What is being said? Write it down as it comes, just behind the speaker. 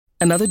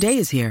Another day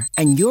is here,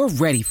 and you're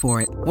ready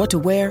for it. What to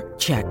wear?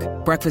 Check.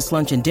 Breakfast,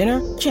 lunch, and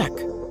dinner? Check.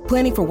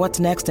 Planning for what's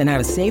next and how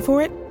to save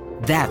for it?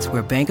 That's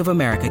where Bank of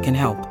America can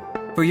help.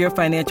 For your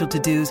financial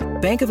to-dos,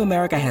 Bank of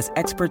America has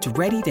experts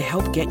ready to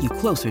help get you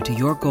closer to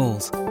your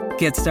goals.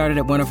 Get started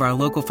at one of our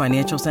local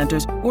financial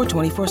centers or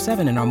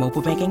 24/7 in our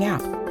mobile banking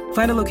app.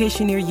 Find a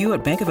location near you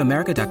at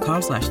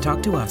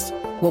bankofamerica.com/talktous.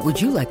 What would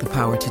you like the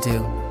power to do?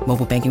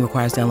 Mobile banking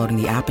requires downloading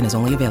the app and is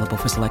only available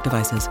for select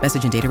devices.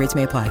 Message and data rates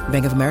may apply.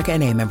 Bank of America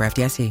N.A., member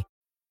FDIC.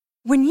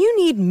 When you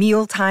need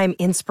mealtime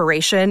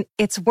inspiration,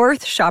 it's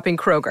worth shopping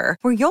Kroger,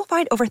 where you'll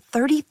find over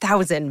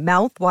 30,000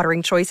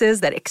 mouth-watering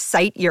choices that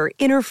excite your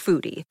inner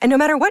foodie. And no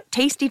matter what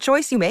tasty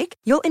choice you make,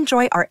 you'll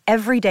enjoy our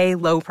everyday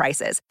low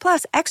prices,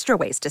 plus extra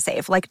ways to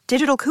save, like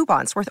digital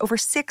coupons worth over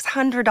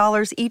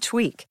 $600 each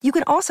week. You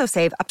can also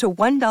save up to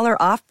 $1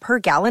 off per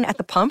gallon at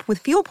the pump with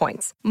fuel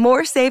points.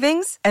 More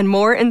savings and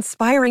more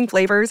inspiring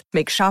flavors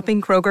make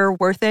shopping Kroger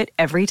worth it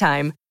every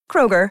time.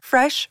 Kroger,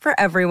 fresh for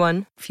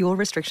everyone. Fuel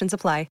restrictions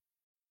apply.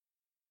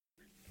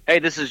 Hey,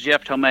 this is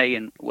Jeff Tomei,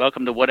 and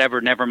welcome to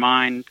Whatever, Never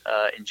Mind.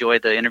 Enjoy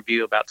the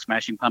interview about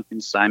Smashing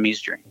Pumpkins'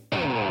 Siamese Dream.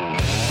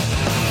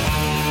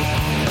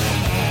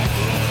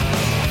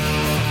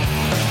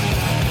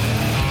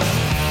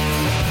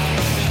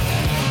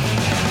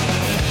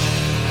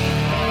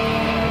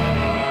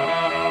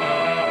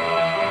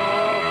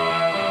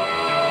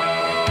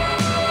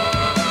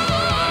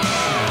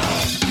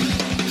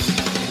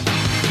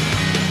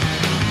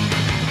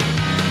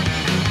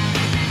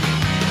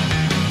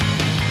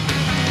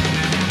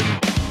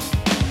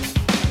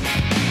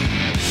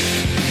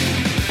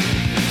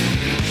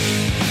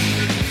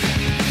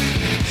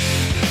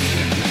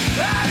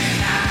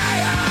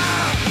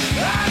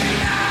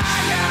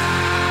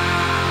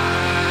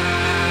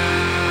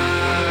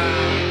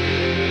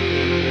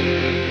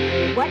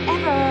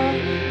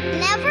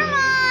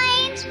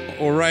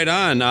 Right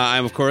on.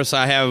 I'm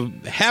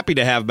happy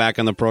to have back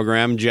on the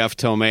program Jeff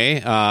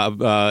Tomei.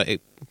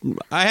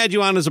 I had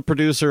you on as a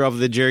producer of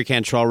the Jerry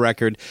Cantrell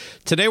record.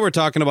 Today we're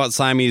talking about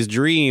Siamese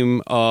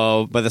Dream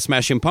by the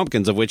Smashing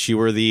Pumpkins, of which you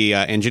were the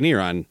engineer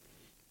on.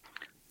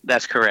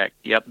 That's correct.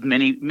 Yep.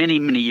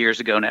 Many years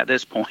ago now at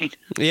this point.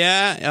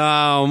 Yeah.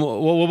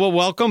 Well,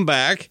 welcome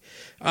back.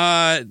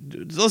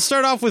 Let's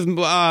start off with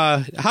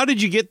how did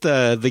you get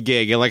the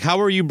gig? Like, how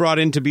were you brought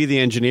in to be the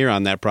engineer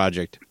on that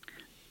project?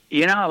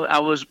 You know, I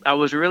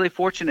was really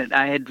fortunate.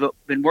 I had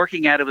been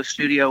working out of a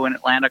studio in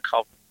Atlanta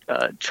called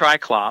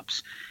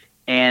Triclops,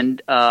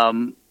 and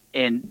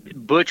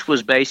Butch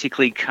was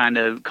basically kind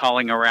of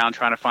calling around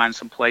trying to find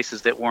some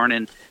places that weren't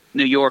in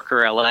New York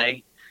or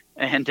L.A.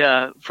 and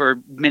for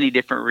many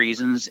different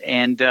reasons.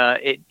 And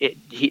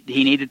he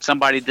needed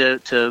somebody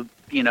to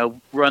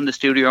run the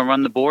studio and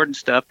run the board and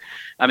stuff.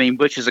 I mean,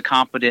 Butch is a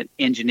competent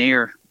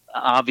engineer,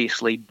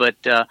 obviously, but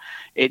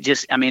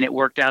it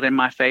worked out in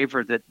my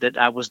favor that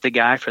I was the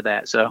guy for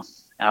that. So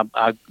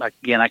I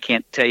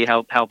can't tell you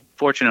how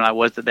fortunate I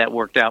was that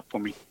worked out for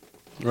me.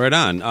 Right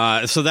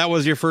on. So that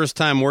was your first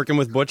time working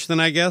with Butch then,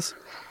 I guess?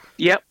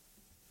 Yep.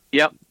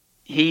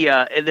 He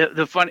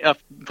the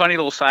funny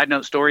little side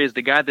note story is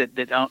the guy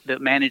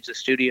that managed the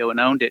studio and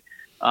owned it.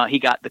 He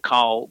got the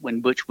call when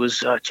Butch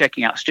was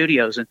checking out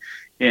studios, and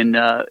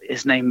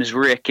his name is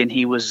Rick, and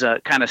he was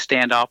kind of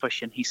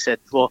standoffish, and he said,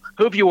 "Well,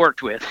 who have you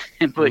worked with?"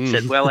 And Butch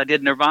said, "Well, I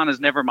did Nirvana's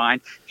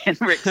Nevermind." And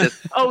Rick says,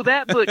 "Oh,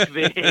 that Butch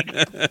Vig."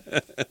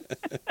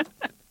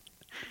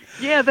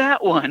 Yeah,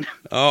 that one.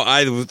 Oh,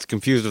 I was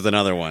confused with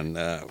another one.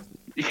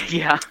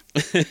 Yeah.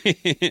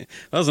 That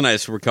was a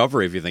nice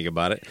recovery if you think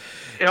about it.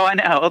 Oh, I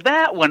know.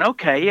 That one,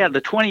 okay. Yeah,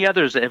 the 20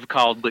 others that have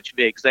called Butch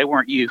Vigs, they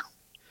weren't you.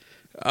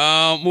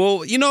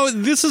 Well,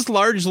 this is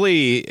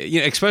largely,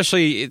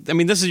 especially, I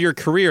mean, this is your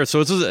career,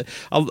 so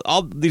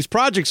all these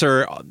projects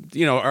are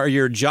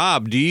your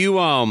job. Do you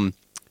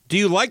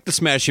like the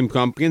Smashing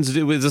Pumpkins?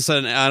 Is this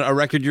a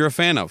record you're a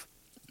fan of?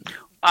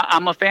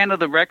 I'm a fan of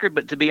the record,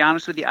 but to be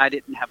honest with you, I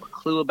didn't have a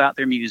clue about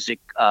their music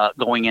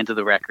going into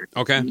the record.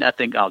 Okay.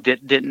 Nothing.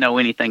 Didn't know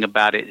anything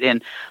about it.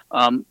 And,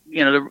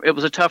 it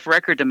was a tough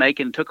record to make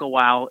and took a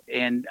while.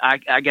 And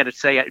I got to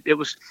say, it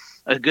was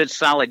a good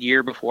solid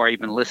year before I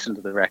even listened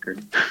to the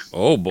record.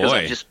 Oh,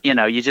 boy.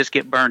 You just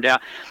get burned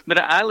out. But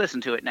I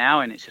listen to it now,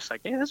 and it's just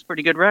like, yeah, that's a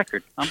pretty good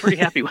record. I'm pretty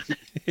happy with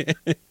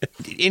it.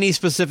 Any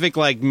specific,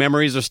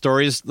 memories or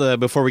stories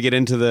before we get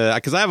into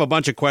because I have a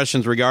bunch of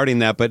questions regarding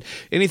that, but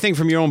anything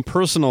from your own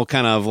personal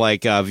kind of,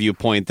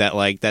 viewpoint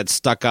that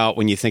stuck out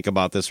when you think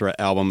about this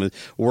album,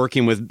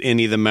 working with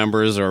any of the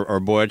members or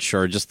Butch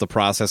or just the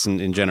process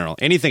in general?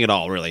 Anything at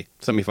all, really?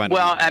 Something you find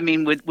Well, I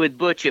mean, with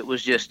Butch, it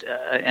was just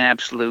an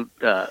absolute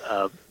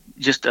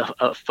just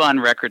a fun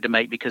record to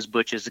make because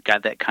Butch has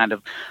got that kind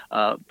of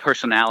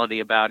personality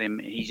about him.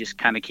 He just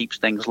kind of keeps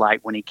things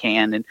light when he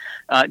can, and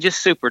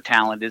just super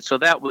talented. So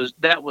that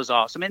was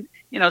awesome. And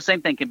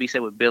same thing can be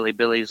said with Billy.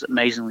 Billy's an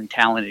amazingly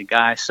talented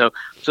guy. So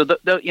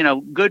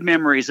the good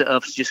memories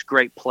of just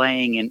great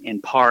playing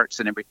and parts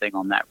and everything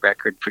on that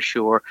record for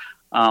sure.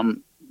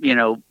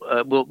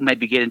 we'll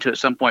maybe get into it at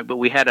some point, but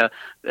we had a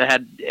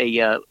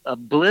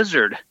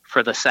blizzard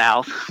for the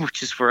South,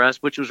 which is for us,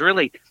 which was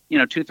really,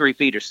 2-3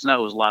 feet of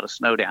snow. It was a lot of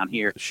snow down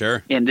here.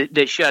 Sure. And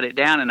they shut it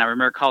down. And I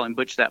remember calling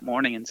Butch that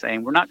morning and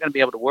saying, we're not going to be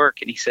able to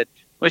work. And he said,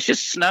 well, it's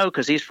just snow,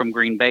 because he's from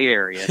Green Bay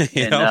area.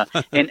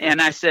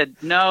 And I said,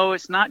 no,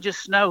 it's not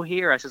just snow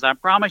here. I says, I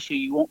promise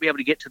you won't be able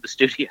to get to the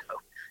studio.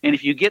 And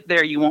if you get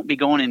there, you won't be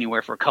going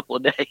anywhere for a couple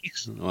of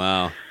days.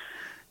 Wow.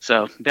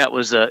 So that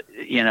was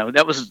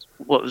that was,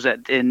 what was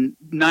that, in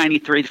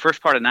 93, the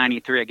first part of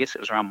 93, I guess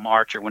it was around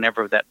March or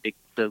whenever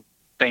the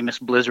famous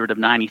blizzard of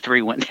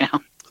 93 went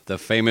down. The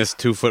famous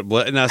 2-foot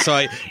blizzard. Now,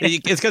 so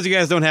it's because you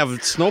guys don't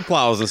have snow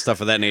plows and stuff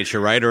of that nature,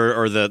 right?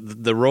 Or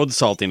the road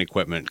salting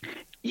equipment.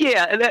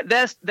 Yeah,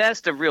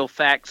 that's the real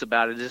facts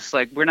about it. It's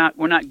like we're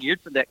not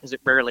geared for that, because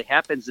it rarely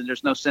happens, and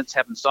there's no sense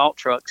having salt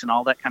trucks and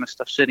all that kind of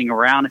stuff sitting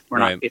around if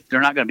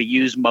they're not going to be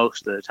used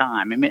most of the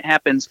time. I mean, it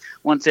happens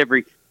once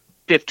every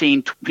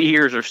 15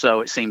 years or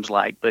so, it seems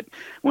like. But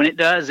when it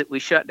does, we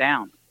shut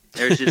down.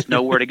 There's just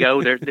nowhere to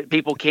go.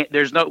 People can't.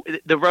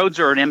 The roads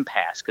are an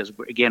impasse, because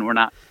again, we're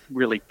not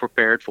really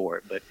prepared for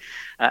it. But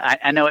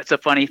I know it's a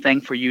funny thing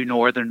for you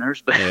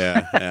Northerners, but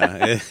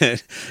yeah.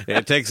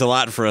 It takes a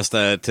lot for us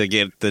to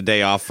get the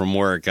day off from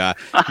work.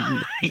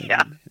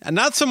 Yeah,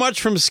 not so much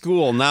from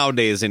school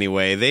nowadays.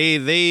 Anyway,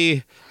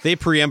 they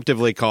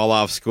preemptively call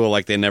off school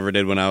like they never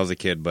did when I was a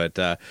kid. But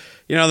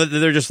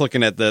they're just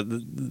looking at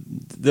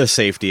the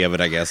safety of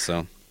it, I guess.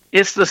 So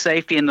it's the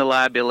safety and the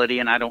liability,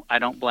 and I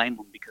don't blame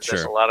them, because Sure.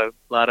 There's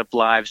a lot of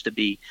lives to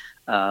be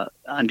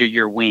under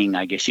your wing,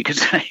 I guess you could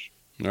say.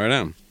 Right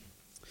on.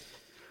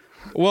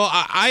 Well,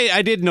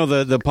 I did know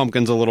the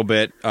Pumpkins a little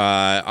bit.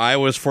 I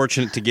was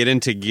fortunate to get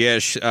into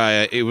Gish.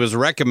 It was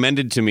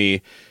recommended to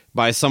me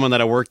by someone that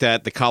I worked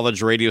at the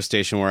college radio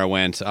station where I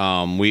went.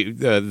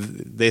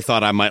 They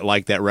thought I might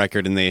like that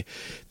record, and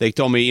they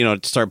told me, to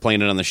start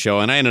playing it on the show,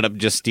 and I ended up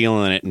just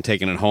stealing it and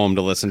taking it home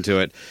to listen to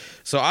it.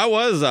 So I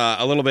was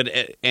a little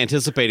bit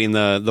anticipating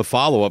the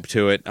follow up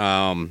to it.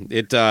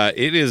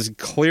 It is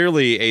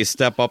clearly a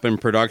step up in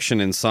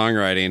production and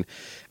songwriting.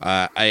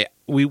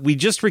 We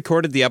just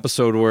recorded the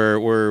episode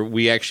where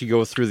we actually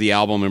go through the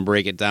album and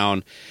break it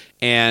down,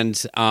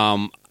 and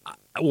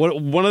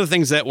one of the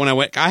things that when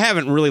I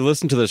haven't really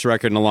listened to this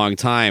record in a long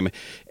time,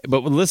 but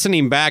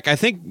listening back, I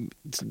think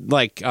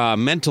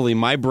mentally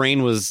my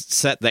brain was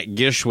set that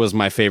Gish was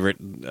my favorite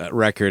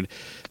record.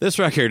 This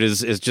record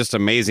is just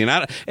amazing.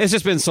 It's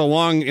just been so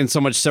long and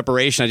so much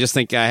separation. I just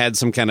think I had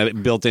some kind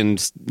of built-in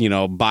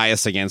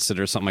bias against it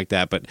or something like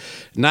that. But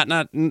not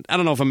I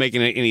don't know if I'm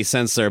making any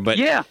sense there. But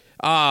yeah.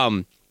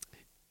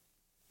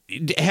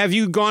 Have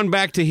you gone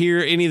back to hear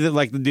any of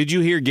the did you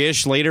hear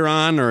Gish later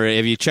on, or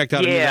have you checked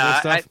out any of the other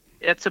stuff?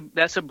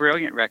 That's a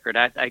brilliant record.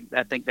 I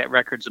think that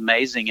record's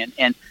amazing,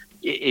 and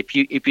if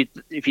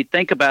you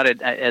think about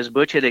it, as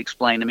Butch had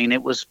explained, I mean,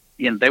 it was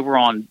they were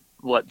on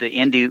the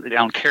indie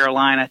on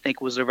Caroline, I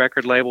think was the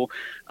record label,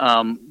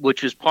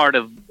 which was part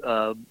of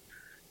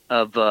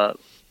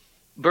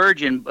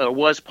Virgin,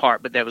 was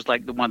part, but that was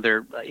like the one of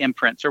their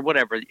imprints or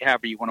whatever,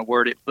 however you want to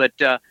word it,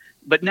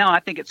 But no, I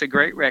think it's a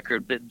great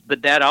record.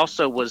 But that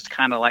also was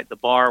kind of like the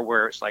bar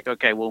where it's like,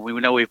 okay, well, we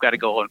know we've got to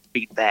go and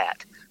beat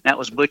that. That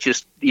was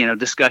Butch's,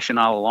 discussion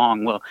all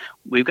along. Well,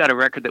 we've got a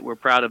record that we're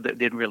proud of that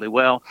did really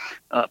well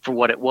for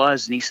what it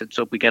was. And he said,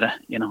 so we got to,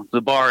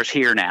 the bar is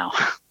here now.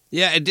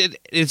 Yeah, it did.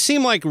 It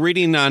seemed like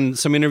reading on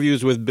some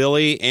interviews with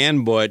Billy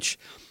and Butch,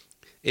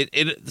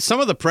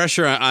 some of the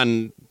pressure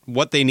on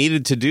what they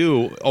needed to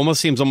do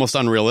seems almost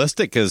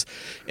unrealistic, because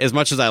as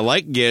much as I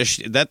like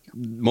Gish, that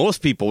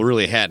most people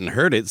really hadn't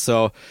heard it.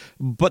 So,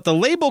 but the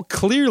label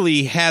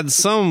clearly had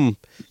some,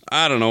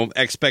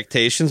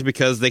 expectations,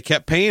 because they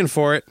kept paying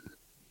for it.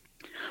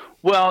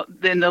 Well,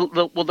 then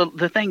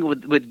the thing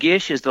with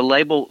Gish is the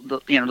label,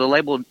 the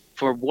label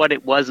for what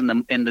it was in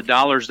the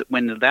dollars that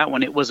went into that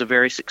one, it was a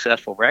very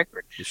successful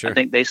record. Sure. I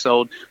think they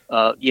sold,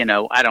 I don't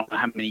know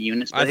how many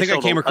units. But I think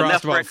I came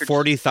across about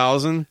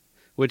 40,000.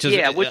 Which is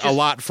a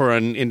lot for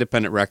an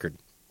independent record.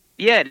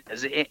 Yeah, it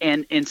is.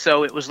 And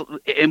so it was,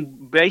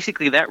 and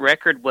basically that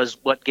record was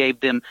what gave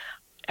them,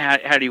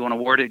 how do you want to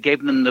word it?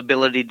 Gave them the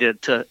ability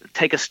to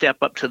take a step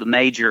up to the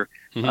major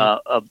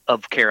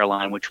of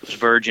Caroline, which was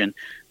Virgin.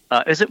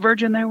 Is it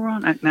Virgin they were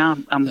on? Now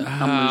I'm losing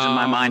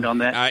my mind on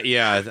that.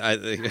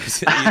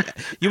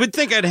 You would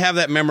think I'd have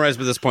that memorized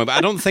by this point, but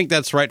I don't think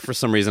that's right for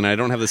some reason. I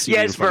don't have the CD.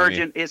 Yeah, it's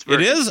Virgin. It's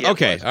Virgin. It is? Yeah,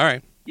 okay, all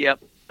right. Yep.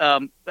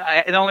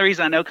 The only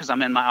reason I know, because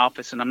I'm in my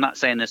office, and I'm not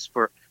saying this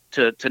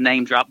to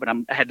name drop, but I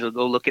had to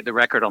go look at the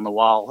record on the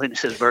wall, and it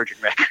says Virgin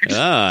Records.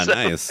 Ah, so,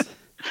 nice.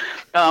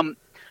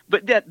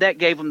 But that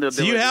gave them the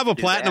ability. So you have a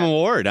platinum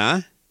award,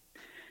 huh?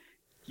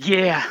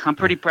 Yeah, I'm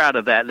pretty proud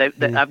of that.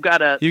 I've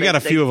got a. You got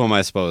a few of them,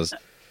 I suppose.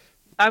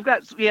 I've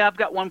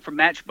got one for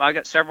Matchbox. I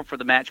got several for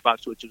the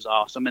Matchbox, which was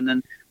awesome, and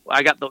then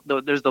I got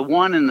there's the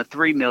 1 and the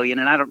 3 million,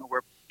 and I don't know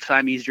where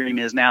Siamese Dream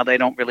is now. They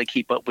don't really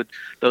keep up with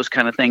those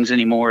kind of things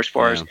anymore as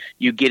far as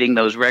you getting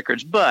those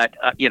records. But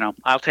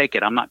I'll take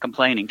it. I'm not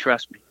complaining.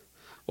 Trust me.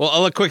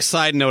 Well, a quick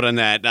side note on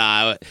that.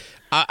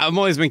 I've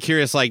always been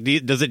curious, like,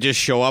 does it just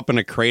show up in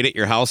a crate at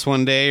your house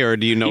one day, or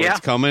do you know it's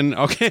coming?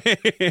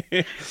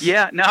 Okay.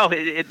 Yeah, no,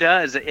 it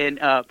does. And,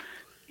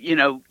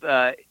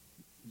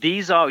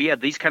 these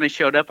kind of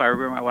showed up. I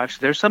remember my wife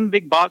said, there's some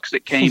big box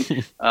that came.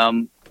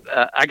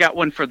 I got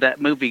one for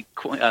that movie,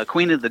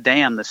 Queen of the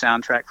Dam, the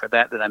soundtrack for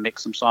that I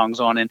mixed some songs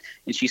on. And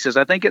she says,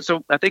 I think it's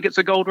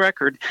a gold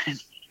record.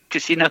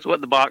 Because she knows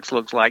what the box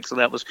looks like, so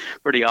that was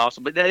pretty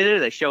awesome. But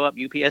they show up.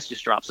 UPS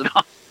just drops it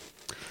off.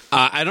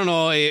 I don't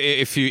know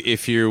if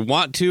you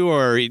want to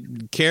or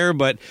care,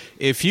 but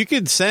if you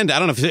could send, I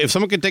don't know if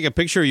someone could take a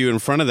picture of you in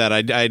front of that,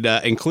 I'd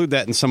include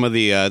that in some of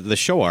the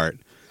show art.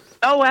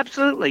 Oh,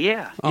 absolutely,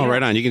 yeah. Oh,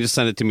 right on. You can just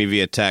send it to me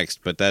via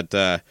text, but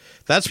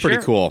that's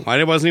pretty cool.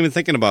 I wasn't even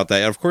thinking about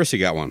that. Of course, you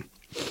got one.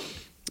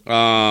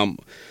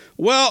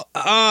 Well,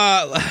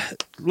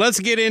 let's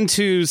get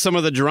into some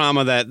of the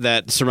drama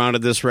that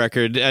surrounded this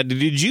record.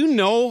 Did you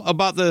know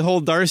about the whole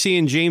Darcy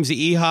and James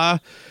Iha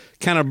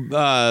kind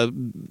of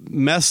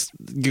mess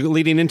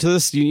leading into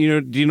this? Do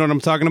you know what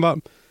I'm talking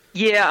about?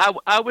 Yeah,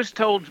 I was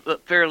told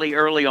fairly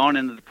early on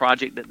in the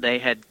project that they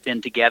had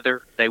been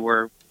together. They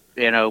were,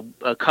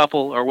 a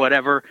couple or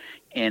whatever.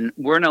 And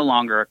we're no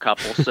longer a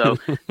couple, so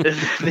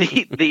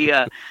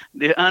the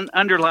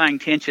underlying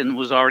tension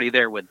was already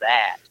there with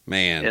that.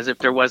 Man, as if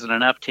there wasn't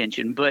enough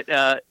tension. But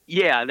that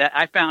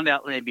I found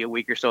out maybe a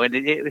week or so,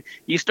 and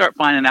you start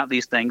finding out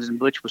these things. And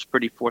Butch was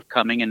pretty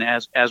forthcoming, and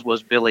as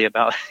was Billy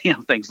about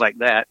things like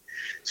that.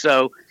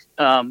 So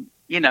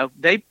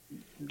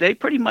they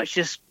pretty much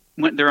just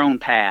went their own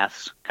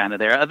paths, kind of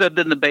there, other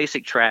than the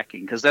basic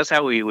tracking, because that's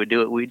how we would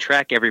do it. We'd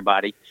track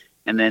everybody,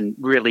 and then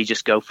really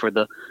just go for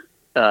the.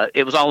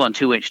 It was all on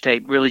 2-inch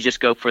tape. Really,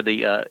 just go for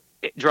the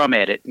drum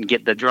edit and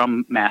get the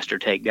drum master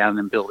take down and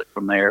then build it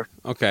from there.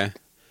 Okay.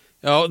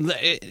 Oh,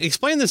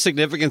 explain the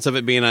significance of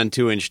it being on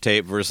 2-inch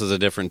tape versus a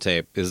different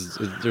tape. Is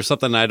there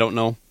something I don't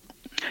know?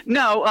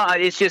 No,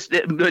 it's just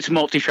it's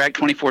multi-track,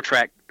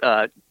 24-track.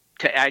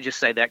 I just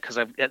say that because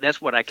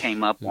that's what I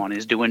came up on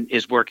is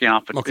working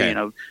off of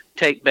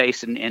tape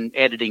base and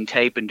editing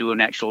tape and doing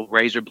actual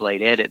razor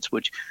blade edits,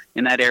 which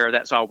in that era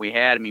that's all we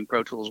had. I mean,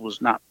 Pro Tools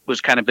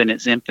was kind of in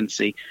its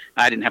infancy.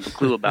 I didn't have a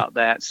clue about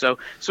that, so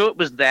it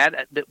was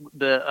that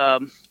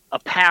a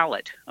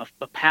palette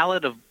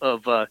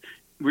of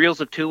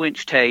reels of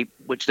 2-inch tape,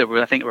 which there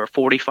were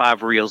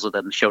 45 reels of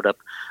them showed up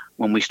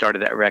when we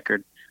started that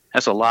record.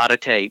 That's a lot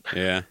of tape.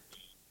 Yeah,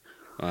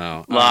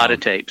 wow, a lot of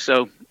tape.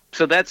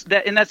 So that's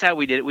that, and that's how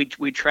we did it.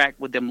 We tracked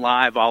with them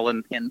live, all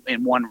in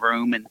one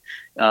room, and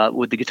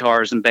with the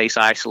guitars and bass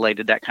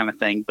isolated, that kind of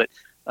thing. But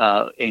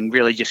and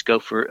really just go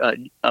for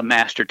a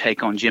master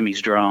take on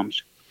Jimmy's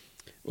drums.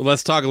 Well,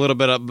 let's talk a little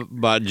bit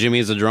about Jimmy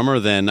as a drummer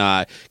then,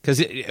 because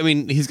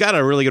he's got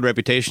a really good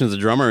reputation as a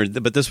drummer.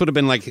 But this would have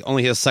been like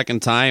only his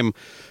second time,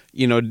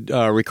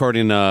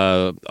 recording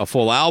a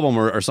full album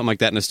or something like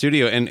that in the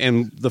studio,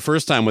 and the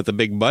first time with a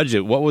big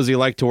budget. What was he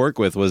like to work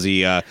with? Was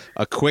he a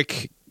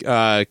quick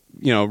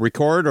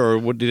record,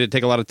 or did it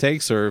take a lot of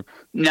takes? Or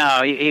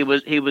no, he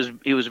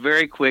was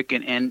very quick,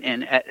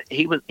 and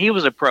he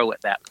was a pro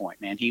at that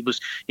point, man. He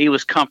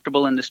was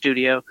comfortable in the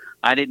studio.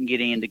 I didn't get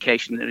any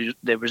indication that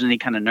there was any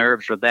kind of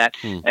nerves or that.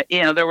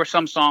 There were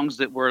some songs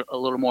that were a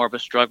little more of a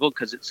struggle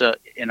because it's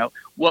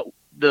what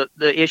the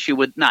issue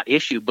with, not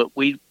issue, but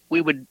we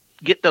would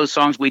get those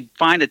songs. We'd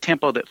find a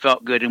tempo that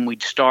felt good, and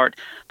we'd start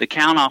the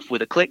count off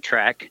with a click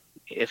track.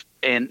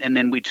 And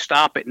then we'd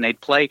stop it and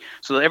they'd play.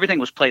 So everything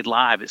was played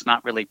live. It's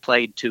not really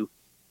played to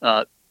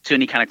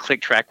any kind of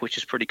click track, which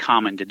is pretty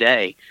common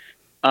today.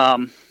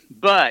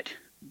 But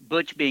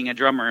Butch, being a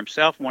drummer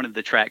himself, wanted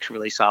the tracks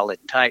really solid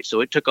and tight.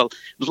 So it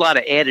was a lot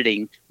of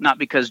editing, not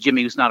because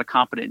Jimmy was not a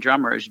competent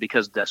drummer, it's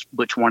because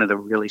Butch wanted a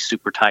really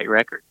super tight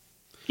record,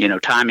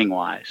 timing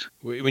wise.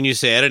 When you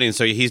say editing,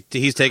 so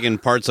he's taken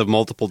parts of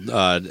multiple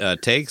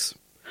takes?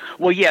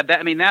 Well, yeah,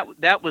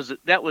 that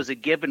was a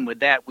given with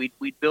that.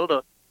 We'd build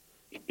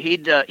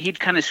he'd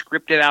kind of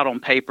script it out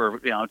on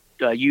paper,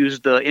 use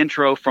the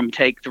intro from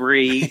take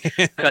 3,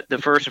 cut the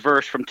first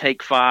verse from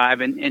take 5.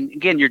 And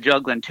again, you're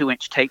juggling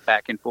 2-inch tape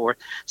back and forth.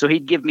 So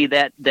he'd give me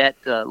that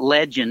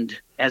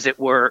legend, as it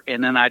were,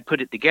 and then I'd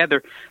put it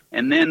together.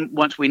 And then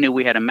once we knew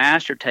we had a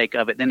master take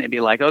of it, then it'd be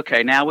like,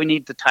 okay, now we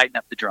need to tighten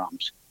up the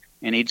drums.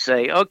 And he'd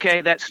say, okay,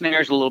 that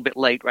snare's a little bit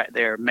late right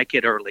there. Make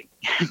it early.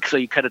 So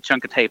you cut a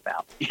chunk of tape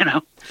out,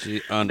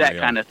 that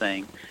kind of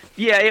thing.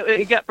 Yeah,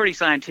 it got pretty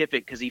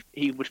scientific because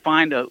he would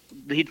find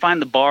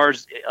the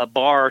bars, a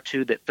bar or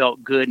two that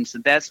felt good, and so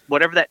that's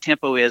whatever that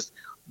tempo is.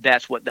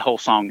 That's what the whole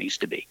song needs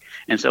to be.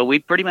 And so we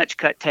pretty much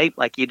cut tape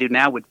like you do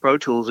now with Pro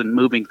Tools and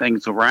moving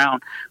things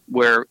around,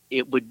 where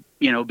it would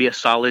be a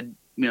solid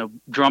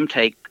drum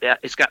take.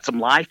 It's got some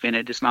life in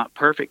it. It's not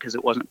perfect because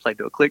it wasn't played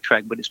to a click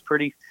track, but it's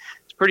pretty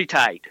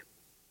tight.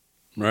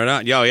 Right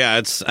on. Yeah.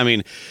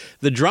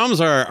 The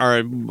drums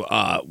are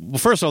well,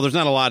 first of all, there's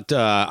not a lot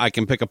I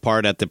can pick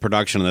apart at the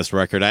production of this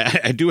record.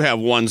 I do have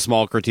one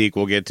small critique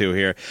we'll get to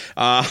here,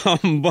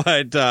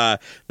 but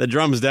the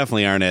drums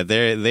definitely aren't it.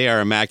 They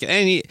are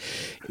immaculate.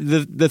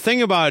 And the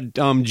thing about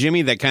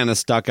Jimmy that kind of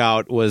stuck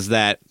out was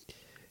that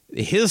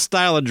his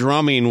style of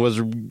drumming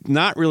was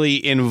not really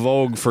in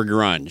vogue for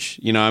grunge.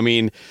 You know, I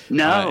mean,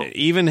 no,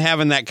 even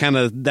having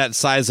that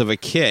size of a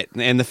kit,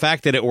 and the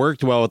fact that it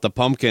worked well with the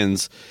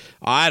Pumpkins,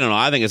 I don't know.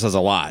 I think it says a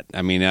lot.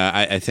 I mean,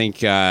 I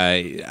think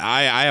I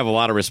have a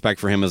lot of respect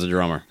for him as a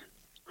drummer.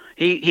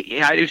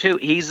 I do too.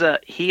 He's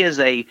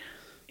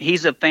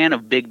a fan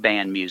of big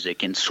band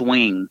music and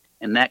swing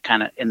and that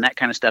kind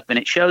of stuff, and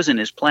it shows in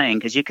his playing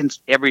because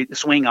every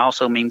swing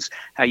also means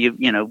how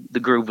the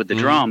groove with the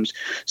drums.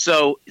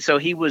 So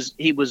he was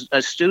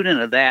a student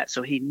of that,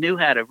 so he knew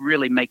how to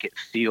really make it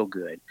feel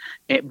good.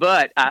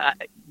 But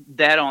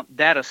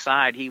that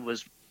aside,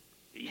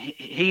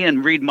 he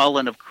and Reed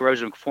Mullen of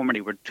Corrosion of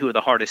Conformity were two of the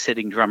hardest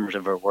hitting drummers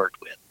I've ever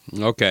worked with.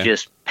 Okay,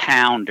 just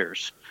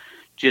pounders,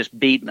 just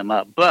beating them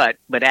up, but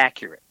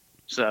accurate.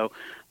 So.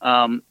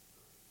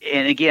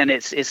 And again,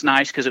 it's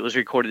nice because it was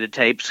recorded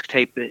to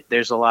tape.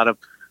 There's a lot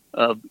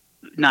of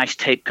nice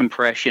tape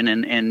compression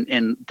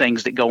and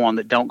things that go on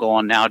that don't go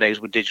on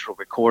nowadays with digital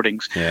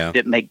recordings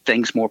that make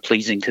things more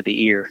pleasing to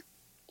the ear.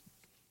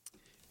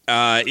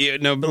 A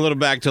little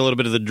back to a little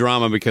bit of the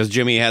drama because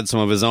Jimmy had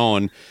some of his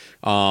own.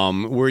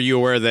 Were you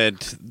aware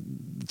that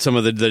some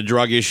of the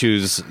drug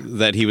issues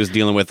that he was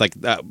dealing with, like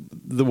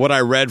what I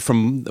read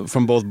from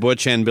both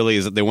Butch and Billy,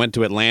 is that they went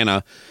to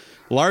Atlanta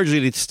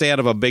largely to stay out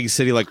of a big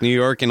city like New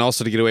York and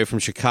also to get away from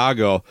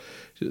Chicago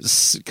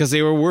because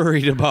they were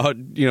worried about,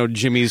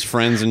 Jimmy's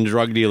friends and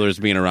drug dealers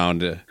being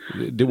around.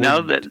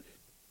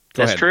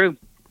 That's true.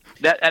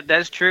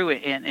 That's true.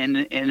 In an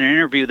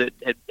interview that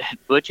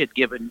Butch had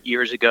given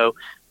years ago,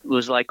 it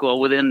was like, well,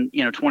 within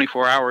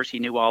 24 hours, he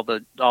knew all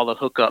the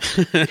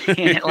hookups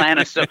in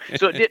Atlanta, so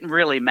it didn't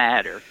really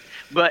matter.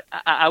 But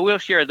I will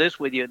share this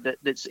with you that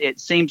it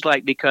seems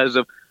like because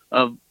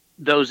of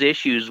those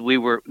issues, we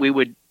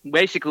would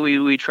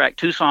basically track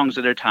 2 songs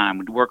at a time.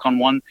 We'd work on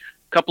one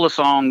couple of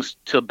songs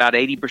to about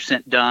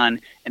 80% done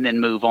and then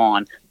move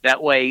on.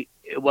 That way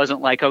it wasn't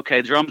like,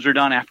 okay, drums are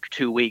done after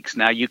 2 weeks.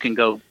 Now you can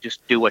go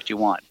just do what you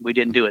want. We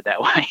didn't do it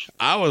that way.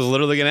 I was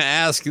literally going to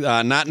ask,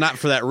 not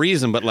for that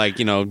reason, but like,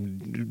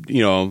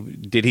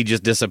 did he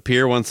just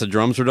disappear once the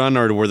drums were done,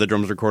 or were the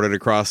drums recorded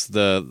across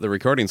the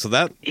recording? So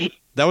that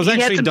was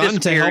actually done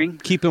to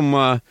help keep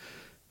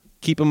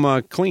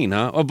him clean,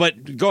 huh? Oh,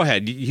 but go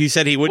ahead. You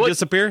said he would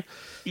disappear?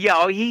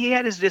 Yeah, he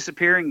had his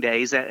disappearing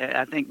days.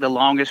 I think the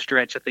longest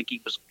stretch, I think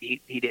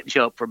he didn't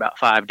show up for about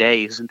 5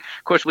 days. And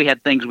of course, we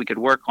had things we could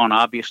work on,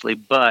 obviously,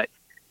 but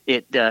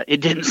it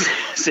didn't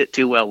sit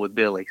too well with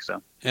Billy.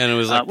 So, and it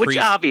was like which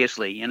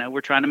obviously,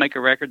 we're trying to make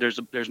a record.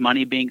 There's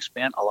money being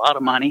spent, a lot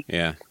of money.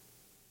 Yeah,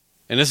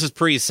 and this is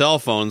pre-cell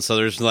phone, so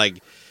there's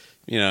like,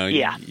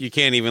 you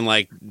can't even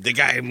the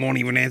guy won't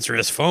even answer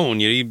his phone.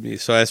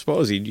 So I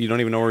suppose you don't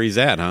even know where he's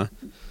at,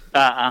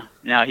 huh?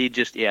 No, he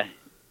just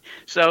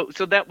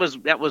So that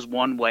was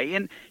one way,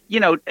 and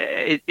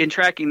in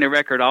tracking the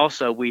record,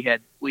 also we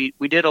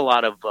did a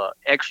lot of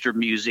extra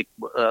music,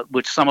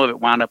 which some of it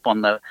wound up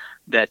on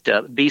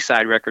that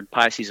B-side record,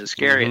 Pisces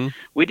Iscariot.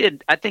 Mm-hmm.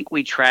 I think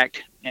we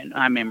tracked, and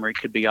my memory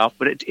could be off,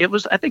 but it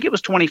was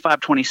 25,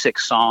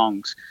 26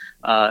 songs,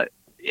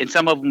 and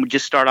some of them would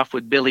just start off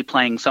with Billy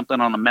playing something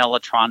on a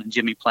mellotron and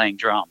Jimmy playing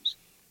drums.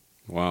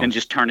 Wow. And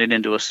just turn it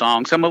into a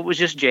song. Some of it was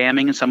just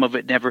jamming, and some of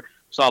it never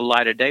saw the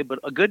light of day, but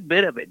a good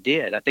bit of it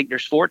did. I think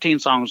there's 14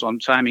 songs on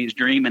Siamese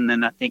Dream, and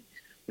then I think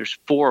there's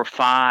 4 or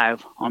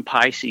 5 on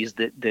Pisces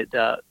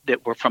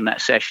that were from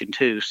that session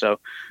too. So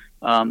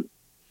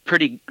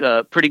pretty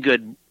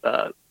good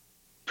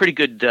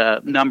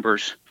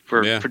numbers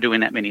for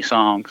doing that many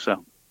songs.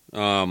 So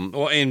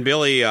well, and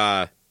Billy.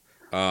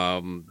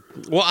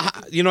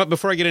 Well,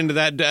 before I get into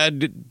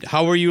that,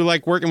 how were you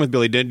working with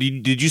Billy?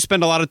 Did you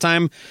spend a lot of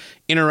time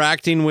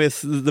interacting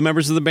with the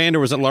members of the band, or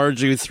was it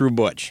largely through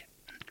Butch?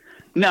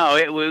 No,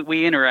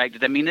 we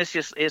interacted. I mean,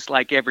 it's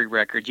like every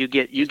record. You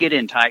get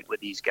in tight with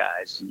these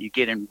guys, and you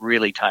get in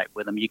really tight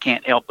with them. You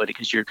can't help it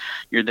because you're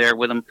there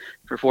with them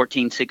for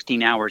 14,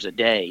 16 hours a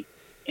day.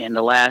 And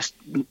the last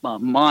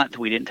month,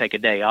 we didn't take a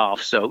day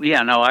off. So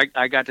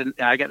I got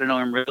to know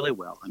him really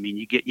well. I mean,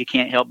 you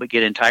can't help but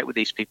get in tight with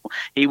these people.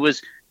 He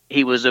was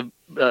a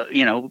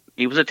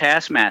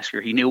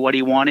taskmaster. He knew what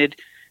he wanted.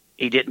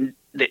 He didn't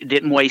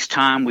waste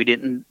time. We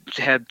didn't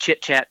have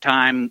chit chat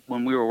time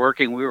when we were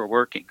working. We were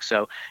working.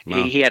 So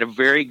wow. he had a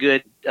very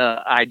good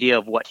idea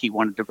of what he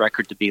wanted the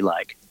record to be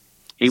like.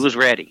 He was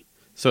ready.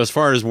 So as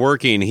far as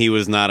working, he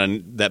was not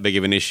that big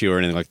of an issue or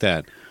anything like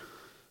that.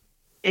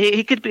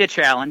 He could be a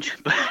challenge.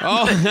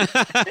 Oh.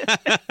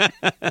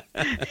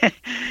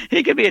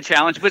 He could be a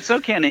challenge, but so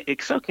can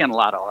a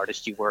lot of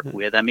artists you work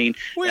with. I mean,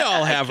 we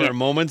all have our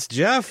moments,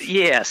 Jeff.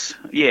 Yes.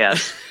 Yeah.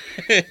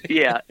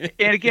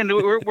 And again,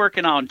 we're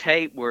working on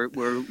tape where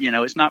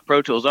it's not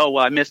Pro Tools. Oh,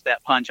 well, I missed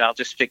that punch. I'll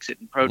just fix it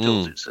in Pro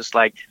Tools. It's just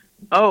like,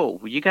 oh,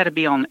 you got to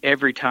be on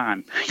every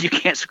time. You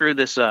can't screw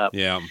this up.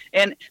 Yeah.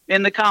 And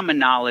the common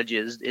knowledge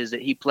is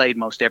that he played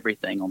most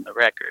everything on the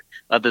record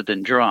other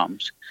than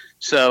drums.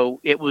 So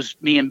it was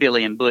me and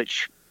Billy and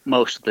Butch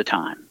most of the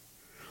time,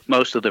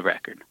 most of the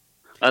record,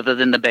 other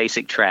than the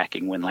basic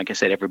tracking when, like I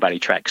said, everybody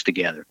tracks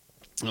together.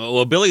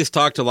 Well, Billy's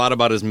talked a lot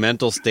about his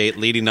mental state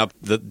leading up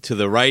to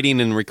the writing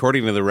and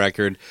recording of the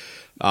record.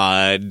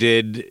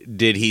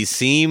 Did he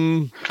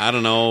seem, I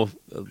don't know,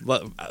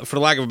 for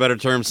lack of a better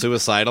term,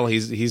 suicidal?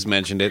 He's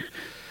mentioned it.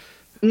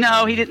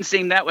 No, he didn't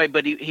seem that way,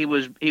 but he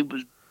was.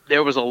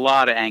 There was a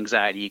lot of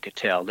anxiety. You could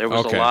tell there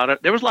was a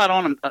lot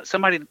on him.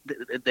 Somebody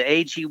at the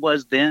age he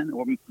was then,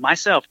 or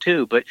myself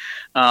too, but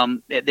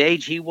at the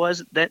age he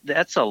was,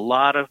 that's a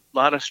lot of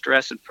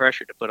stress and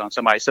pressure to put on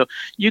somebody. So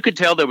you could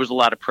tell there was a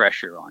lot of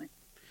pressure on him.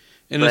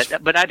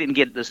 But I didn't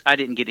get this. I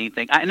didn't get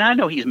anything. And I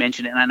know he's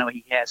mentioned it, and I know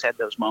he has had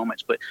those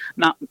moments, but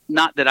not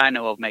that I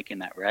know of making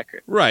that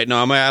record. Right.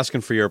 No, I'm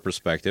asking for your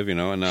perspective.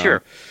 And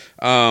sure.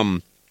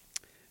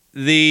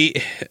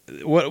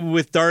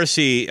 With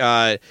Darcy,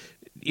 kind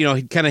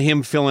of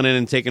him filling in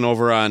and taking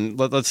over on.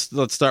 Let's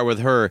start with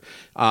her.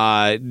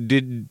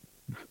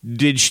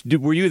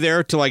 Were you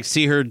there to like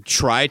see her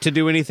try to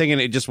do anything and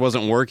it just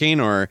wasn't working,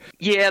 or?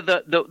 Yeah,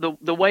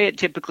 the way it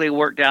typically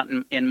worked out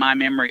in my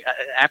memory,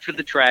 after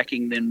the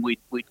tracking, then we'd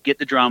get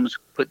the drums,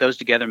 put those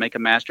together, make a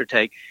master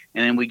take,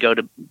 and then we'd go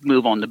to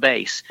move on the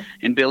bass.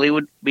 And Billy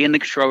would be in the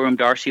control room,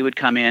 Darcy would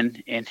come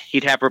in, and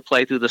he'd have her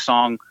play through the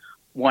song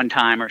one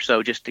time or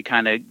so just to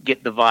kind of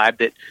get the vibe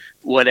that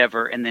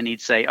whatever, and then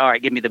he'd say, all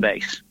right, give me the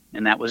bass.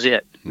 And that was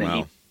it.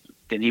 Wow.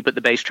 Then he put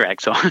the bass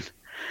tracks on.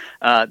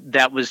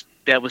 That was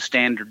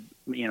standard,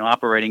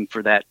 operating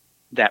for that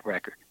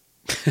record.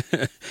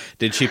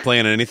 Did she play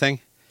in anything?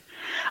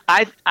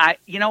 I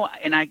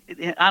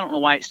don't know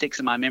why it sticks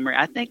in my memory.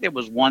 I think there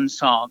was one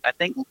song. I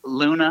think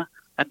Luna.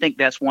 I think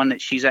that's one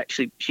that she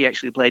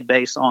actually played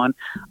bass on.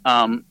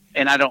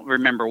 And I don't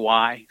remember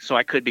why, so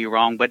I could be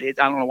wrong. But I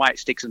don't know why it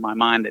sticks in my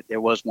mind that there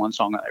was one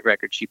song on that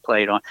record she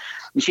played on.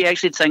 And she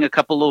actually sang a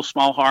couple little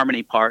small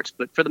harmony parts,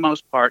 but for the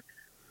most part,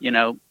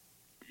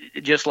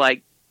 just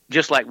like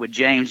with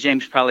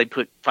James probably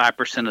put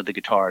 5% of the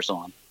guitars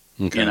on.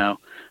 Okay.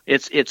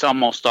 It's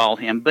almost all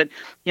him. But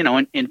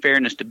in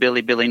fairness to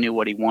Billy knew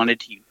what he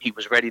wanted. He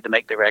was ready to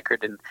make the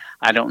record, and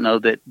I don't know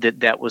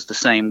that was the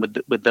same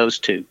with those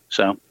two.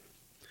 So,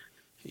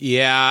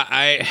 yeah,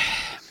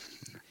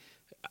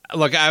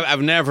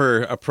 I've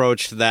never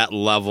approached that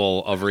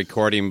level of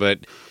recording, but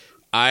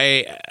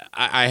I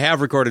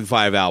have recorded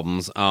 5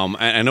 albums.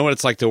 I know what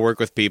it's like to work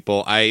with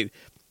people. I've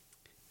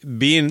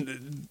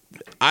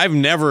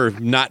never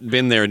not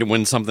been there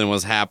when something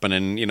was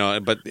happening,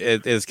 but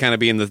it's kind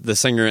of being the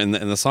singer and the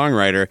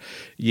songwriter.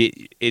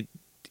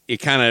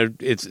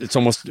 It's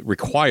almost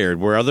required,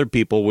 where other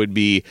people would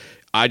be,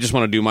 I just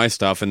want to do my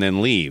stuff and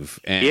then leave.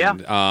 And,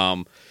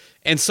 yeah.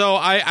 And so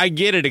I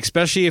get it,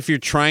 especially if you're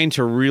trying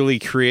to really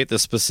create the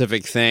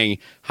specific thing.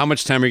 How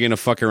much time are you going to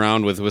fuck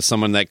around with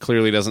someone that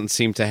clearly doesn't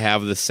seem to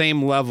have the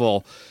same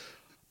level?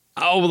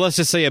 Let's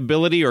just say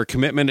ability or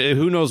commitment.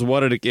 Who knows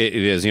what it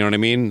is? You know what I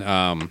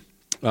mean?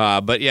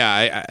 But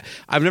yeah,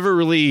 I've never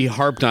really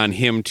harped on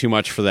him too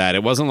much for that.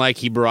 It wasn't like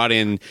he brought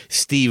in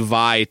Steve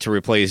Vai to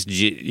replace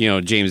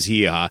James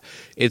Hia.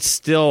 It's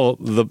still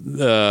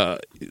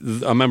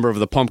a member of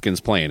the Pumpkins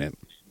playing it.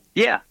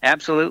 Yeah,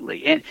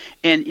 absolutely. And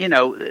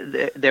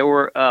there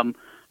were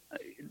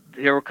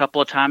a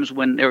couple of times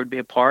when there would be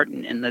a part,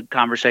 and the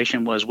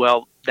conversation was,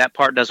 well, that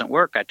part doesn't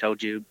work. I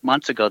told you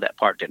months ago that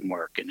part didn't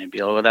work, and it'd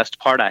be, well, that's the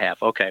part I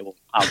have. Okay, well,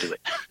 I'll do it.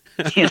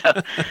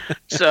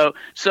 So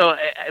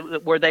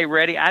were they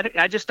ready? I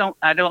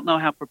don't know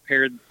how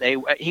prepared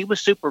he was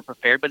super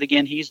prepared, but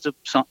again, he's the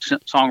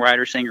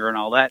songwriter, singer, and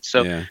all that.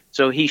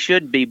 So he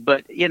should be.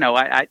 But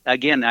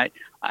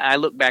I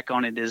look back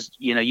on it as,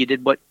 you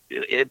did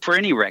for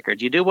any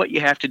record, you do what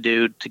you have to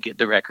do to get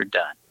the record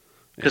done.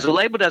 Because the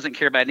label doesn't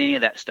care about any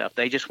of that stuff.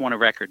 They just want a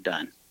record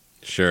done.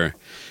 Sure.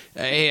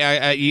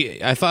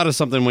 Hey, I thought of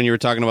something when you were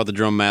talking about the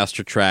drum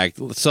master track.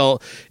 So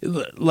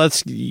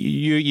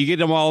you get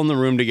them all in the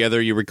room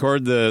together. You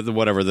record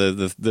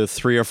the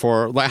 3 or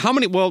 4. Like how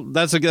many? Well,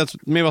 that's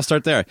maybe I'll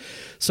start there.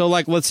 So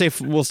let's say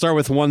we'll start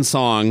with one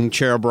song,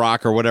 Cherub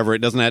Rock or whatever. It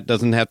doesn't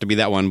have to be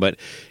that one, but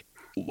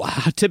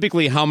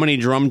typically, how many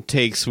drum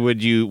takes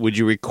would you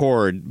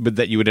record, but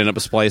that you would end up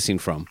splicing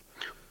from?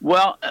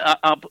 Well,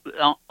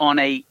 on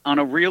a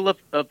reel of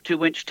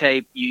 2-inch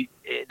tape,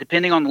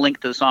 depending on the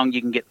length of the song, you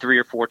can get 3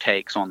 or 4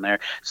 takes on there.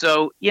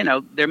 So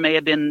there may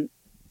have been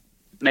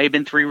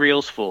 3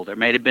 reels full. There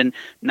may have been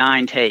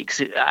 9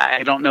 takes.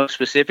 I don't know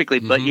specifically,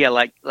 but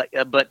yeah,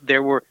 but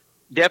there were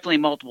definitely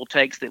multiple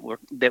takes that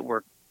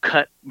were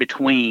cut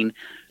between.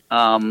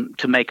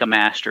 To make a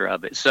master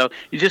of it. So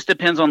it just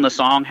depends on the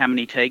song, how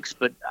many takes,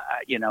 but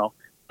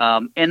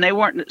and they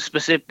weren't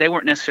specific. They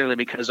weren't necessarily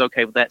because,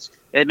 okay, well,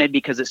 it may be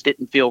because it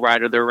didn't feel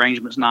right or the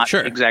arrangement's not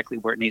exactly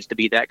where it needs to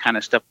be, that kind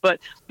of stuff.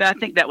 But I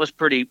think that was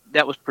pretty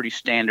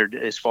standard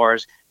as far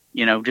as,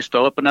 just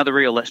throw up another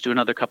reel. Let's do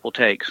another couple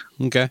takes.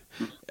 Okay.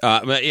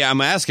 But yeah,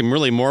 I'm asking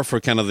really more for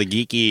kind of the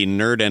geeky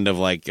nerd end of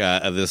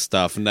of this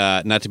stuff,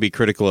 not to be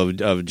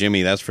critical of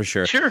Jimmy, that's for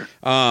sure. Sure.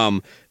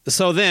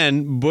 So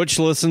then Butch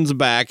listens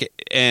back,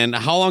 and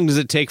how long does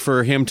it take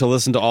for him to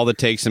listen to all the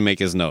takes and make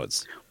his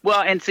notes?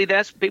 Well, and see,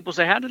 that's people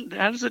say, how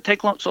does it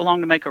take so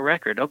long to make a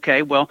record?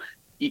 Okay, well,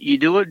 you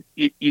do it.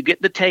 You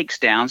get the takes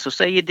down. So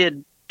say you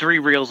did 3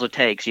 reels of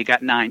takes. You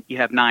got 9. You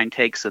have 9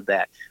 takes of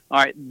that. All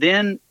right.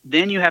 Then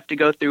you have to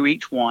go through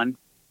each one,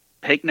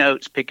 take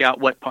notes, pick out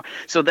what part.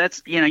 So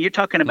that's you're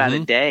talking about a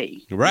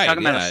day. Right. You're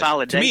talking about a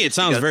solid day. To me, it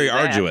sounds very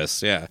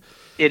arduous. Yeah.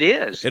 It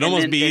is. It'd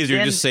almost be easier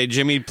to just say,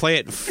 Jimmy, play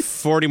it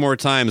 40 more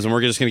times, and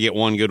we're just going to get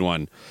one good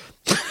one.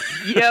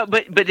 Yeah,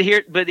 but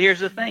here's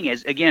the thing: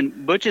 is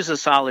again, Butch is a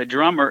solid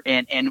drummer,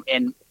 and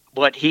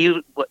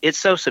it's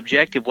so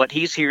subjective. What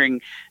he's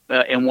hearing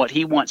and what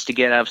he wants to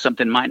get out of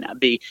something might not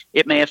be.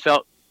 It may have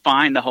felt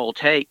fine the whole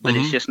take, but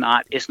it's just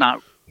not. It's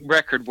not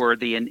record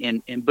worthy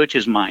in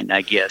Butch's mind,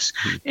 I guess.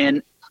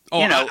 And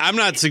I'm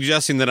not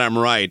suggesting that I'm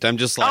right. I'm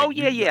just like,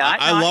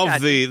 I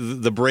love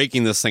the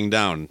breaking this thing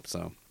down.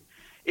 So.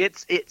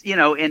 It's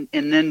and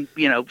then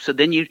so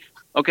then you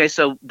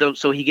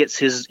so he gets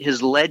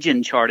his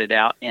legend charted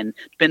out, and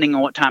depending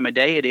on what time of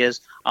day it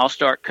is, I'll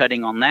start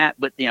cutting on that.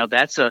 But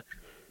that's to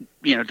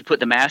put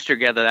the master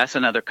together, that's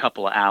another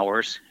couple of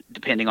hours,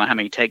 depending on how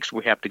many takes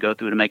we have to go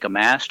through to make a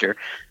master.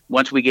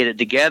 Once we get it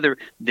together,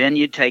 then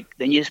you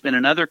spend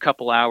another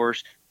couple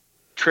hours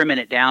trimming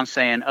it down,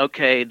 saying,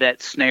 okay,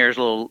 that snare's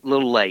a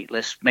little late.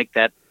 Let's make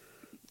that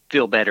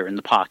feel better in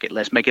the pocket.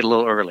 Let's make it a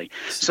little early.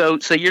 So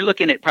you're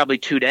looking at probably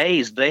 2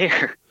 days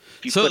there.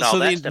 So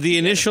the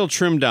initial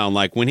trim down,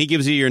 like when he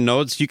gives you your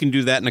notes, you can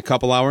do that in a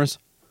couple hours?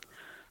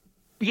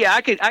 Yeah,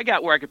 I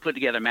got where I could put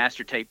together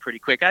master tape pretty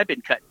quick. I'd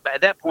been cutting by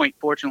that point.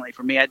 Fortunately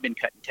for me, I'd been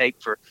cutting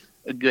tape for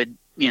a good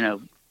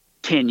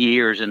 10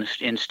 years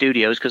in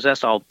studios, because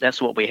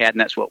that's what we had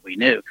and that's what we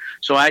knew.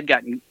 So I'd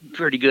gotten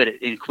pretty good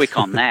and quick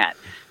on that.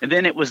 And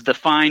then it was the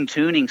fine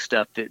tuning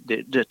stuff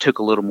that took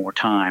a little more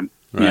time.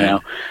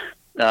 Right.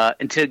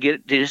 To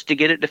get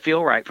it to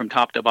feel right from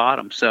top to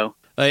bottom. So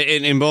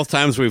in both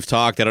times we've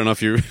talked, I don't know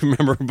if you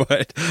remember,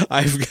 but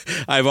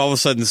I've all of a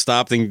sudden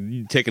stopped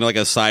and taken like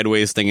a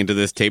sideways thing into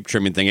this tape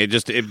trimming thing.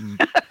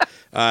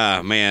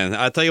 Man,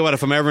 I'll tell you what,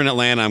 if I'm ever in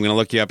Atlanta, I'm going to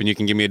look you up and you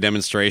can give me a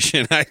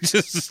demonstration.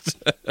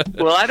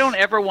 Well, I don't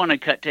ever want to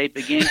cut tape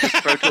again,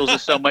 because Pro Tools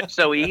is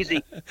so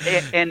easy.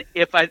 And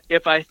if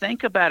I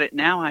think about it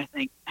now, I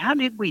think, how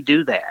did we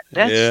do that?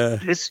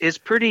 It was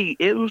pretty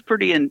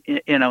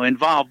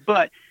involved,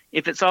 but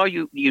if it's all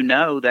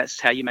that's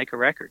how you make a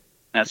record.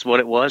 That's what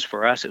it was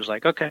for us. It was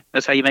like, okay,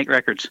 that's how you make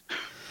records.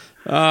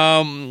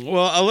 Well,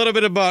 a little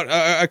bit about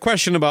a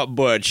question about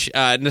Butch.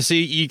 Now,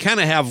 see, you kind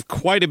of have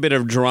quite a bit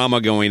of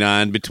drama going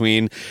on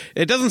between.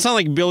 It doesn't sound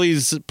like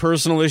Billy's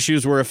personal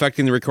issues were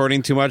affecting the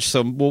recording too much,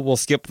 so we'll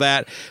skip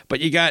that.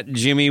 But you got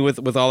Jimmy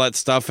with all that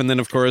stuff, and then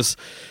of course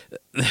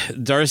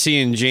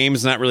Darcy and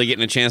James not really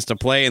getting a chance to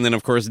play, and then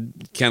of course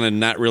kind of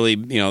not really,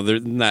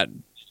 they're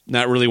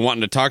not really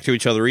wanting to talk to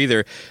each other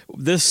either.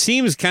 This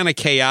seems kind of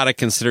chaotic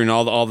considering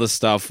all this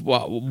stuff.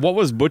 What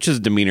was Butch's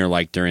demeanor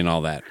like during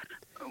all that?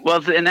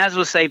 Well, and as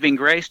was saving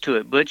grace to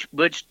it, Butch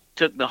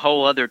took the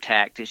whole other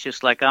tact. It's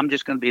just like, I'm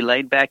just going to be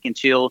laid back and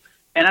chill.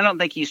 And I don't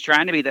think he's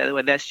trying to be that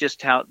way. That's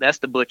just that's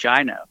the Butch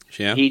I know.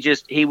 Yeah.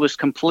 He was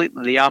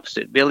completely the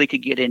opposite. Billy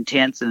could get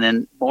intense, and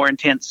then more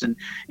intense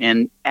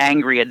and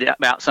angry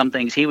about some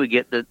things. He would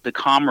get the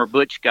calmer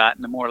Butch got,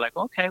 and the more like,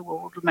 okay, well,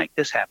 we'll make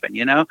this happen.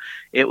 He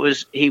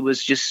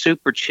was just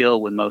super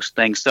chill with most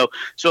things. So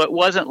it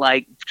wasn't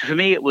like, for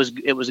me, it was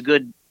a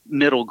good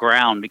middle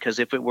ground, because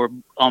if it were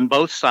on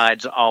both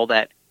sides, all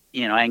that,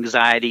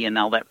 anxiety and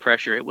all that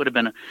pressure, it would have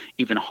been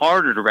even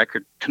harder to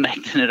record to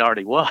make than it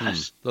already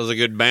was. That was a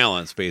good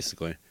balance,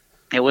 basically.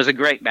 It was a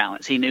great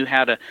balance. He knew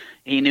how to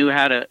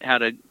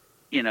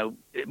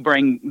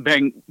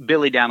bring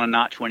Billy down a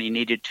notch when he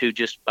needed to,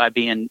 just by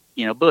being,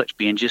 Butch,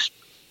 being just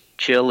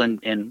chill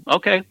and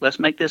okay, let's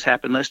make this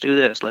happen. Let's do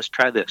this. Let's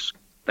try this.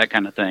 That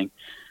kind of thing.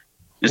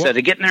 Instead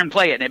of getting there and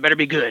play it, and it better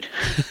be good.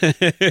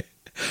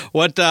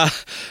 What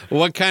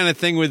kind of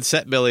thing would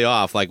set Billy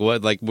off?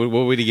 What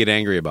would he get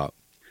angry about?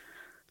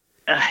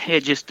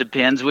 It just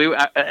depends.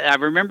 I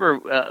remember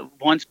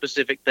one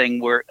specific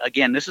thing where,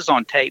 again, this is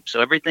on tape,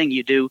 so everything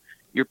you do,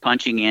 you're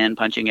punching in,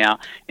 punching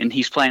out, and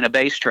he's playing a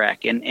bass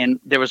track.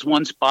 And there was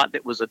one spot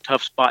that was a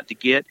tough spot to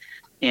get,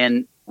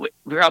 and we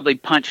probably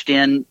punched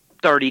in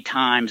 30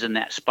 times in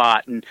that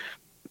spot, and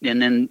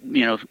then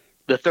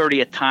the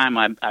 30th time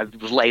I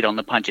was late on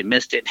the punch and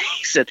missed it.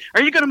 He said,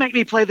 "Are you going to make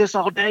me play this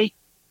all day?"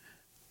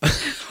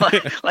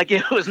 like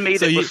it was me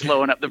that was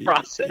slowing up the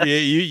process. Yeah,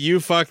 you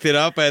fucked it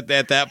up at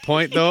that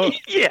point, though?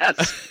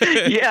 Yes.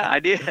 Yeah, I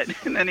did.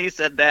 And then he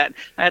said that.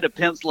 I had a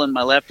pencil in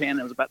my left hand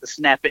and I was about to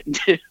snap it in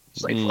two.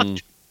 It's like,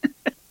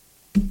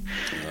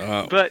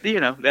 But,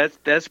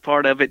 that's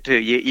part of it, too.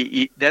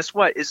 You that's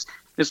what it's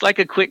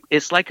like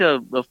it's like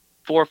a 4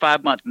 or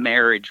 5 month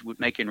marriage with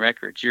making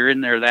records. You're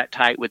in there that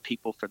tight with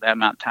people for that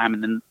amount of time,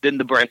 and then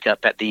the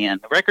breakup at the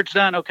end. The record's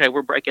done. Okay,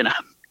 we're breaking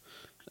up.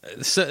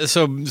 So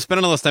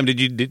spending all this time,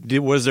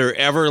 was there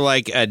ever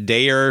like a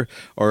day or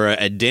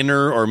a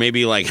dinner, or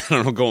maybe like, I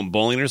don't know, going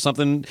bowling or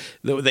something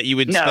that you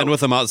would spend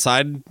with them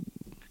outside?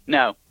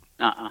 No.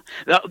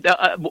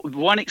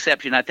 One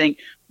exception, I think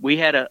we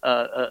had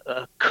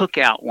a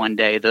cookout one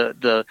day.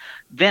 The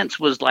Vince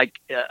was like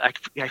I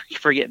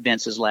forget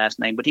Vince's last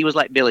name, but he was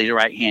like Billy's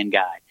right hand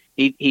guy.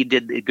 He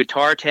did the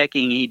guitar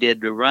teching, he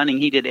did the running,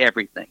 he did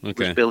everything.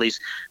 Okay. He was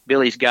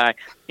Billy's guy.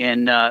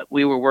 And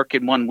we were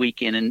working one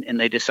weekend, and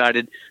they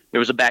decided there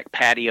was a back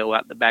patio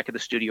out the back of the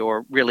studio,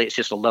 or really it's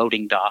just a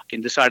loading dock,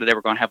 and decided they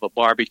were going to have a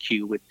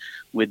barbecue with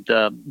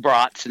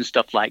brats and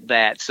stuff like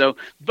that. So,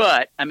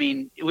 but I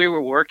mean, we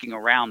were working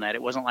around that.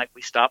 It wasn't like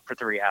we stopped for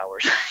 3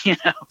 hours, you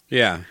know?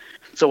 Yeah.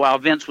 So while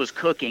Vince was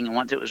cooking, and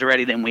once it was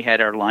ready, then we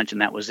had our lunch, and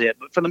that was it.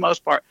 But for the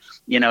most part,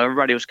 you know,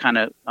 everybody was kind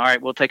of, all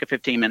right, we'll take a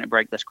 15-minute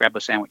break. Let's grab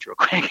a sandwich real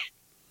quick.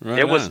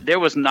 Right there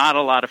was not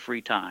a lot of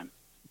free time.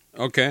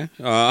 Okay.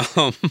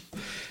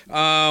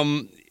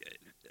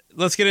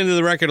 Let's get into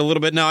the record a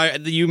little bit. Now,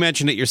 you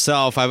mentioned it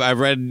yourself. I've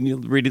read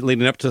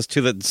leading up to this,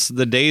 too, that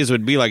the days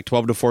would be like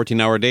 12 to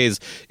 14-hour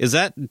days. Is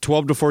that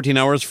 12 to 14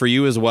 hours for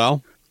you as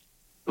well?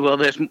 Well,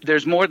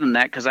 there's more than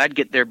that, because I'd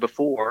get there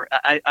before.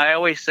 I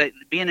always say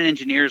being an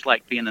engineer is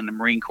like being in the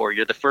Marine Corps.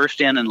 You're the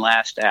first in and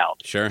last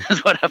out. Sure.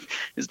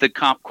 is the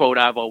comp quote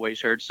I've always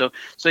heard. So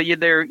you're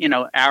there, you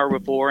know, hour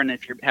before, and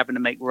if you're having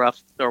to make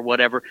rough or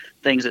whatever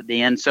things at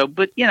the end. So,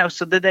 but, you know,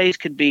 so the days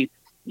could be,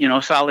 you know,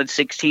 solid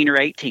 16 or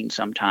 18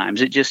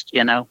 sometimes. It just,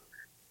 you know,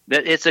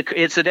 it's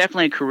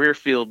definitely a career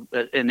field,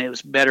 and it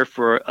was better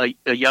for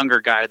a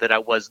younger guy that I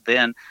was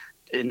then,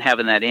 in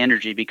having that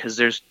energy, because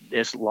there's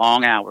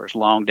long hours,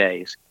 long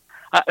days.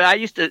 I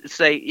used to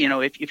say, you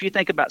know, if you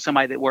think about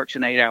somebody that works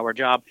an 8-hour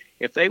job,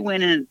 if they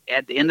went in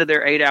at the end of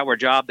their 8-hour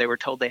job, they were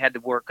told they had to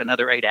work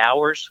another 8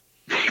 hours,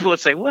 people would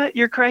say, what?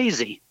 You're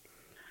crazy.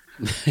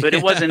 But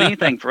it wasn't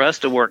anything for us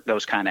to work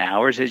those kind of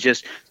hours. It's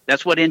just,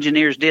 that's what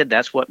engineers did.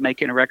 That's what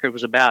making a record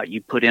was about. You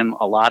put in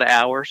a lot of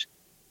hours.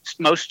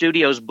 Most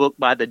studios book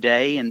by the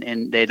day,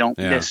 and they don't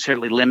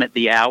necessarily limit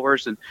the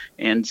hours.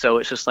 And so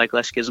it's just like,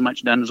 let's get as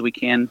much done as we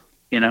can.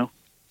 You know,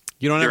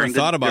 you don't ever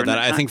thought about that.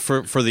 I think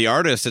for the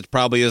artist, it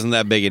probably isn't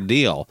that big a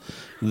deal.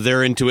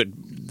 They're into it.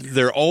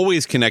 They're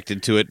always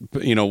connected to it,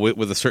 you know,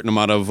 with a certain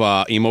amount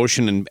of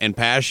emotion and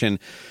passion,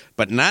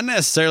 but not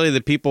necessarily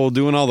the people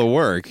doing all the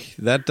work.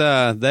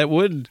 That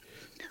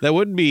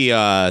would be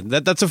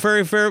that's a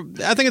very fair.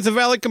 I think it's a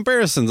valid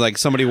comparison. Like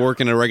somebody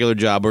working a regular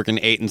job, working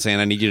 8 and saying,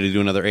 "I need you to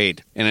do another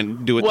 8," and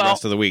then do it the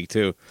rest of the week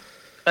too.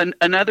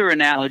 Another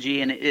analogy,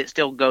 and it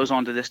still goes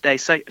on to this day.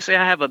 Say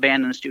I have a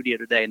band in the studio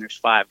today, and there's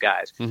 5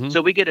 guys. Mm-hmm. So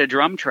we get a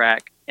drum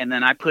track, and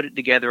then I put it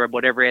together of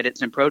whatever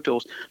edits in Pro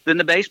Tools. Then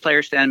the bass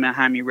player standing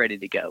behind me, ready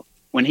to go.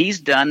 When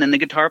he's done, then the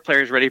guitar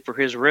player is ready for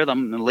his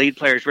rhythm, and the lead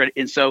player is ready.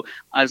 And so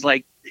I was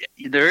like,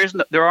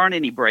 there aren't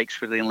any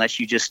breaks really, unless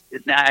you just.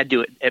 I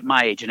do it at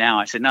my age now.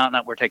 I said, no,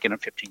 we're taking a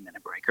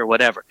 15-minute break or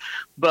whatever.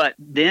 But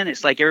then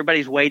it's like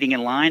everybody's waiting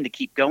in line to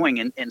keep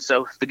going, and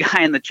so the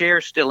guy in the chair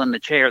is still in the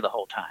chair the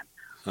whole time.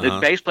 The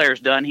bass player's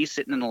done. He's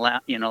sitting in the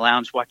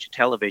lounge watching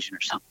television or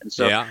something.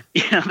 So,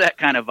 you know, that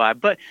kind of vibe.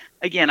 But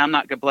again, I'm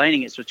not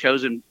complaining. It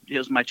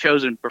was my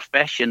chosen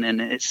profession, and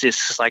it's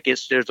just like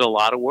there's a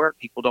lot of work.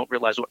 People don't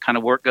realize what kind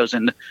of work goes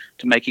into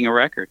making a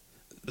record.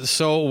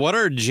 So, what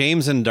are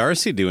James and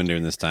Darcy doing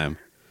during this time?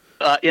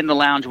 In the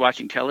lounge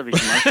watching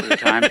television most of the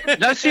time.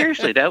 No,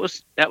 seriously, that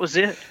was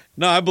it.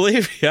 No, I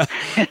believe you.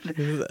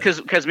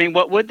 Because I mean,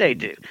 what would they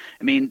do?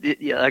 I mean,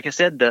 like I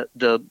said,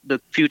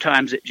 the few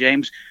times that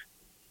James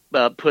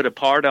put a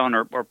part on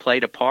or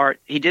played a part.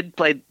 He did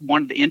play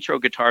one of the intro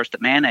guitars to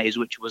Mayonnaise,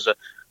 which was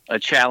a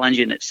challenge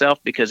in itself,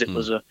 because it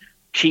was a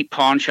cheap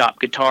pawn shop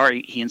guitar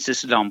he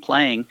insisted on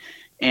playing,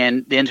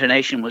 and the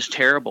intonation was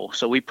terrible.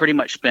 So we pretty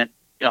much spent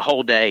a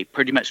whole day,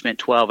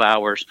 12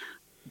 hours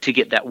to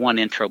get that one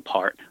intro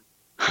part.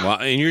 Well,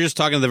 and you're just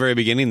talking at the very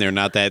beginning there,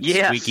 not that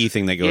squeaky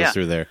thing that goes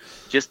through there.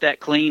 Just that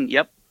clean,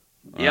 yep.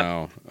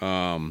 Wow.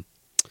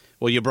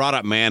 Well, you brought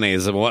up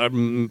Mayonnaise,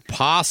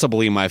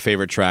 possibly my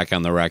favorite track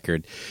on the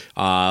record.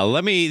 You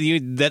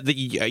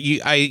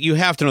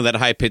have to know that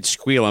high pitched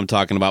squeal I'm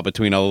talking about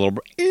between a little,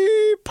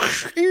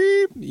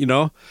 you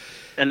know.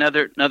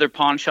 Another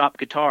pawn shop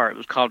guitar. It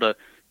was called a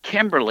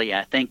Kimberly,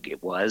 I think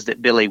it was,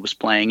 that Billy was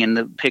playing, and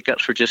the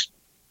pickups were just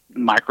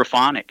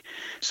microphonic.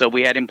 So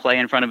we had him play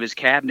in front of his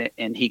cabinet,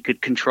 and he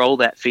could control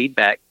that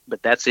feedback.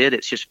 But that's it.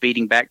 It's just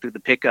feeding back through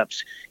the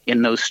pickups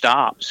in those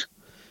stops.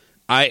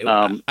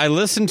 I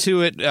listened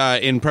to it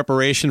in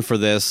preparation for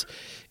this,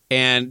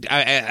 and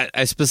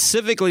I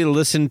specifically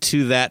listened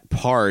to that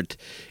part.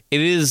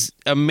 It is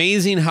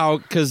amazing how,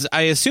 because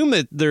I assume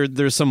that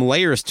there's some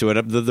layers to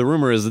it. The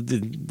rumor is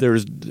that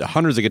there's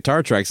hundreds of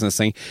guitar tracks in this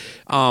thing.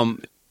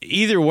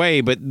 Either way,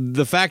 but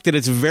the fact that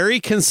it's very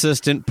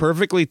consistent,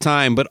 perfectly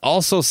timed, but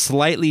also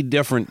slightly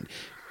different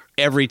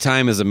every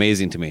time is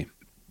amazing to me.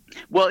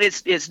 Well,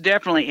 it's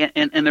definitely,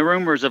 and the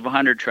rumors of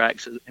 100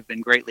 tracks have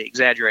been greatly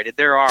exaggerated.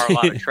 There are a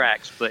lot of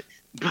tracks, but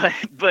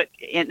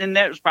and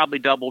that was probably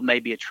double,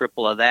 maybe a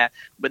triple of that.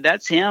 But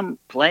that's him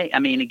play. I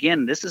mean,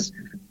 again, this is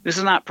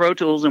not Pro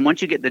Tools, and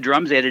once you get the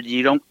drums edited,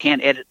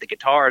 can't edit the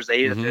guitars.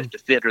 They either have to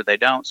fit or they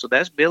don't. So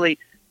that's Billy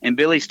and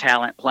Billy's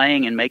talent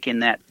playing and making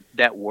that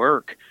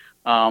work.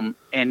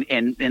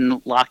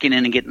 and locking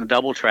in and getting the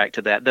double track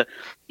to that.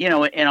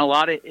 And a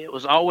lot of it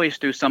was always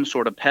through some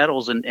sort of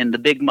pedals, and the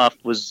Big Muff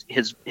was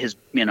his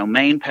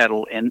main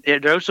pedal, and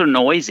those are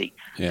noisy.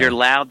 Yeah. They're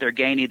loud, they're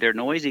gainy, they're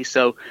noisy.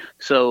 So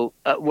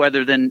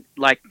rather than,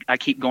 like, I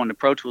keep going to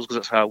Pro Tools because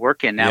that's how I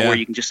work in now, where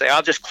you can just say,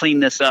 I'll just clean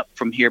this up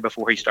from here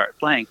before he started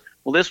playing.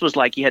 Well, this was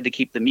like you had to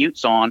keep the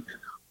mutes on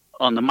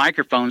the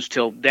microphones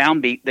till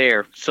downbeat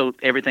there, so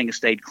everything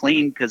stayed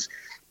clean because,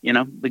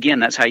 again,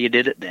 that's how you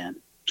did it then.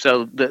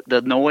 So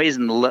the noise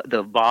and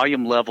the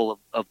volume level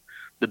of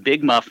the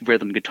Big Muff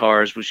rhythm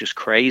guitars was just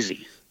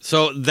crazy.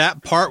 So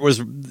that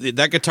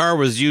guitar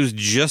was used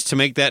just to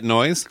make that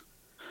noise?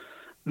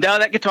 No,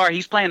 that guitar,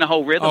 he's playing the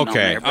whole rhythm on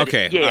there.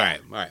 Okay. Yeah.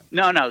 All right.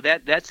 No,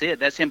 that's it.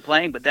 That's him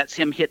playing, but that's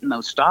him hitting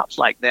those stops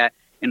like that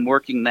and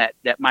working that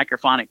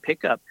microphonic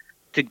pickup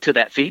to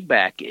that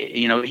feedback.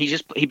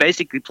 He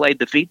basically played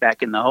the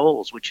feedback in the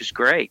holes, which is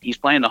great. He's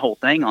playing the whole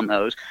thing on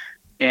those.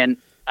 And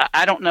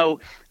I don't know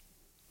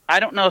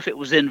if it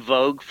was in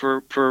vogue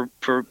for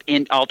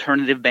in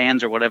alternative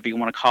bands or whatever you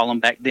want to call them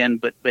back then,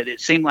 but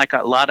it seemed like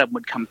a lot of them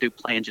would come through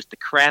playing just the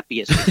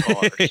crappiest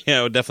guitars.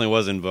 Yeah, it definitely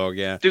was in vogue,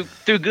 yeah.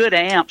 Through good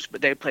amps,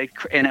 but they played,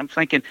 and I'm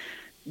thinking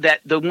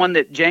that the one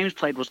that James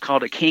played was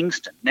called a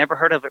Kingston. Never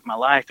heard of it in my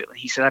life.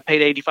 He said, I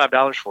paid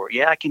 $85 for it.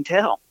 Yeah, I can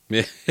tell.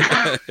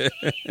 That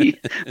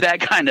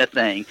kind of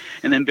thing.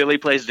 And then Billy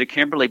plays the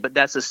Kimberly, but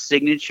that's a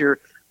signature.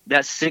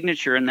 That's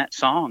signature in that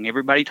song.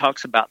 Everybody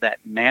talks about that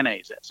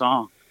Mayonnaise, that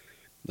song.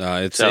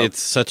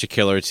 It's such a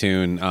killer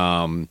tune.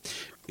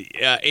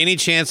 Any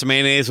chance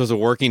Mayonnaise was a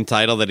working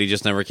title that he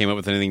just never came up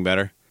with anything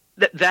better?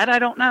 That I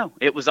don't know.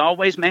 It was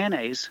always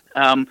Mayonnaise.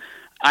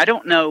 I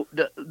don't know.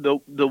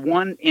 The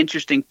one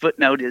interesting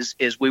footnote is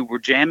we were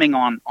jamming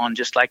on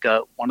just like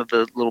one of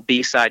the little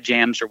B-side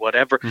jams or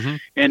whatever,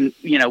 and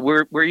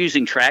we're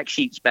using track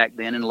sheets back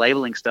then and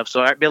labeling stuff.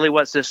 So, all right, Billy,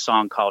 what's this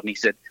song called?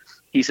 And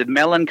he said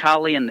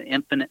Melancholy and the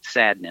Infinite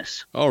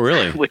Sadness. Oh,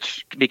 really?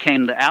 Which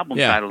became the album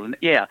title. And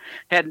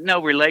had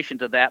no relation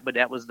to that, but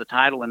that was the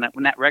title. And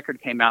when that record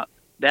came out,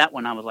 that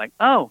one I was like,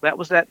 oh, that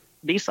was that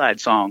B-side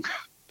song.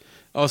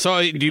 Oh,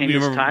 so do you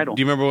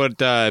remember what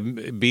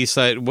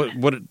B-side?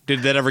 What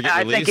did that ever get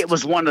released? I think it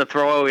was one of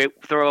the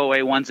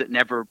throwaway ones that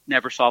never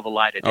saw the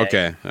light of day.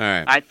 Okay, all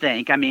right. I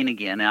think. I mean,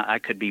 again, I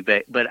could be,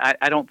 but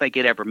I don't think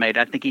it ever made.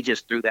 I think he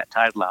just threw that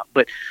title out.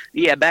 But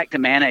yeah, back to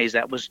Mayonnaise.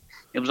 It was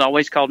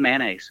always called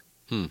Mayonnaise.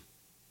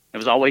 It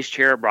was always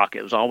Cherub Rocket.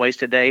 It was always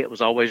Today. It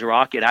was always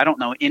Rocket. I don't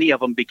know any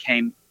of them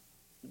became.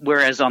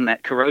 Whereas on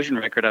that Corrosion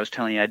record I was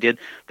telling you I did,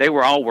 they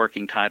were all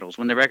working titles.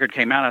 When the record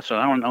came out, I said,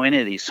 I don't know any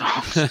of these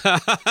songs.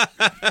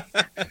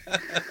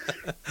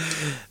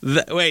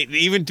 Wait,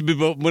 even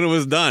when it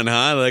was done,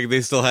 huh? Like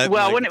they still had.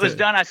 Well, when it was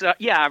done, I said,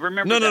 yeah, I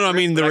remember. No. I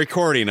mean the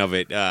recording of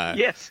it.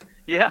 Yes.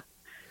 Yeah.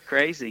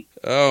 Crazy.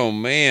 Oh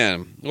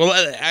man. Well,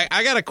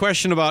 I got a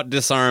question about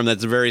Disarm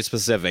that's very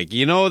specific.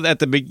 You know, at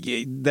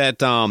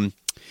the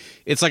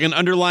it's like an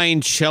underlying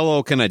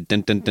cello kind of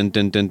dun dun dun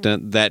dun dun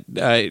dun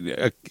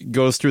that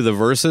goes through the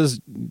verses.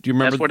 Do you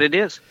remember? That's what it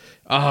is.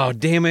 Oh,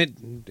 damn it,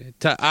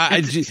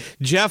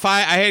 Jeff!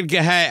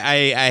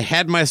 I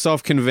had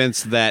myself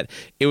convinced that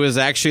it was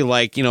actually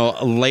like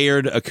a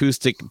layered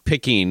acoustic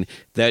picking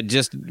that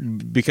just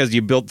because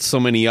you built so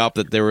many up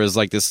that there was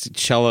like this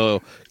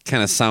cello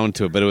kind of sound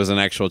to it, but it was an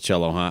actual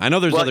cello, huh? I know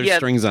there's other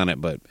strings on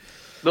it, but.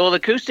 Well, the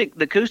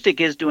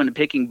acoustic is doing the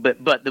picking, but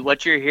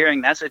what you're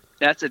hearing that's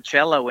a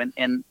cello,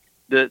 and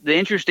the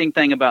interesting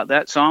thing about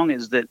that song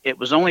is that it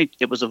was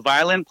a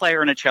violin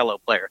player and a cello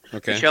player.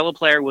 Okay. The cello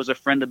player was a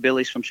friend of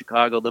Billy's from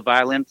Chicago. The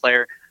violin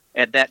player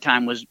at that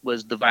time was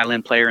the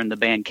violin player in the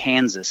band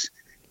Kansas,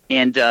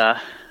 and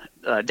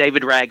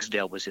David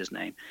Ragsdale was his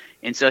name.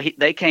 And so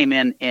they came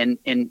in,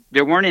 and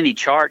there weren't any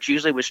charts.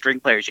 Usually with string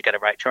players, you got to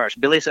write charts.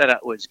 Billy said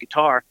it was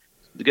guitar.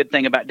 The good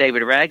thing about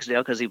David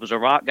Ragsdale, because he was a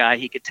rock guy,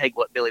 he could take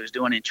what Billy was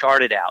doing and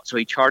chart it out. So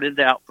he charted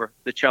it out for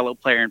the cello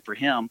player and for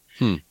him.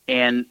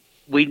 And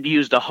we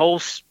used a whole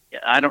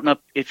 – I don't know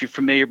if you're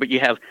familiar, but you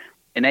have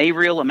an A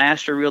reel, a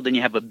master reel, then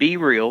you have a B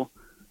reel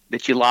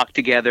that you lock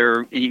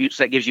together. And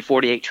that gives you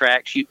 48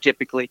 tracks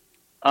typically.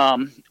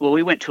 Well,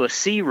 we went to a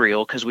C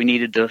reel because we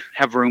needed to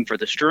have room for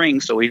the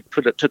strings. So we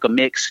took a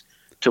mix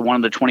to one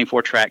of the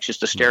 24 tracks,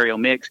 just a stereo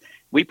mix.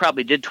 We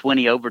probably did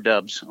 20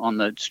 overdubs on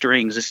the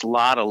strings. It's a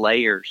lot of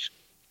layers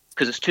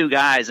because it's two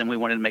guys, and we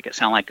wanted to make it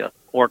sound like an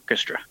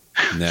orchestra.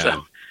 No.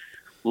 So,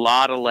 a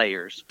lot of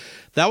layers.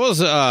 That was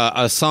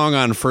a song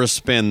on First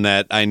Spin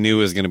that I knew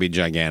was going to be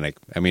gigantic.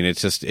 I mean,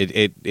 it's just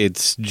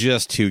it's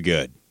just too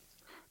good.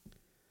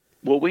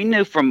 Well, we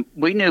knew from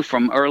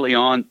early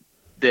on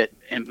that,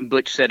 and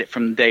Butch said it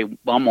from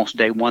almost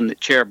day one,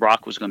 that Cherub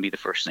Rock was going to be the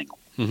first single,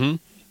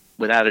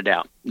 without a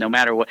doubt, no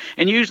matter what.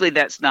 And usually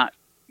that's not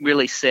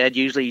really said.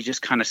 Usually you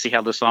just kind of see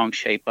how the songs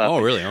shape up. Oh,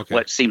 really? Okay.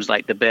 What seems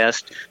like the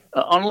best.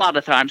 On a lot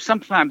of times,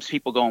 sometimes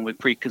people go in with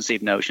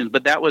preconceived notions,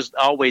 but that was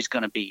always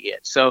going to be it.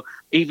 So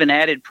even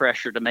added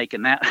pressure to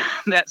making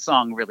that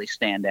song really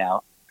stand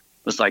out.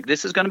 It was like,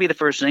 this is going to be the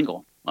first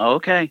single.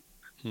 Okay.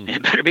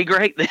 It better be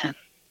great then.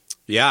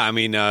 Yeah, I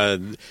mean,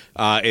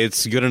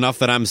 it's good enough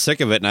that I'm sick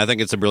of it, and I think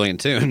it's a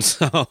brilliant tune.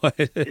 So,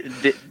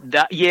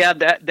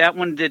 that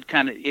one did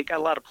it got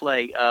a lot of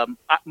play.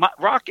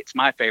 Rocket's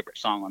my favorite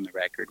song on the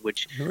record,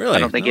 which really? I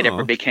don't think it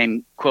ever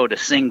became quote a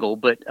single,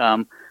 but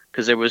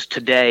because there was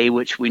Today,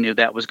 which we knew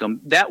that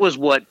was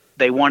what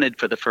they wanted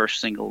for the first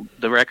single.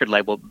 The record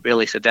label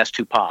really said that's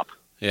too pop.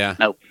 Yeah,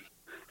 nope,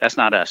 that's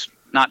not us,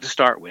 not to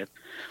start with.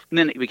 And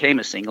then it became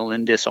a single,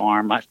 and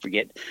Disarm. I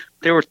forget.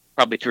 There were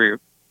probably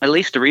at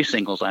least 3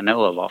 singles I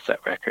know of off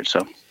that record.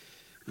 So,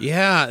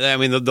 yeah, I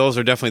mean, those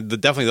are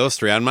definitely those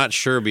 3. I'm not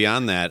sure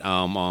beyond that.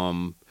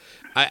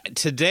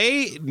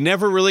 Today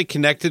never really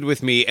connected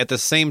with me. At the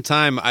same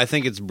time, I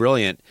think it's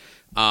brilliant.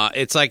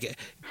 It's like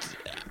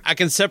I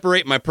can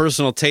separate my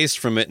personal taste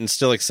from it and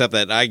still accept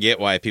that I get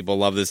why people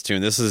love this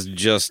tune. This is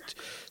just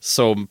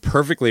so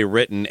perfectly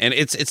written, and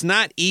it's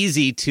not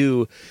easy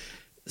to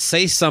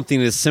say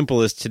something as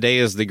simple as "Today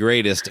is the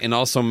greatest" and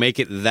also make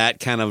it that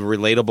kind of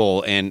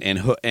relatable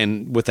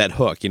and with that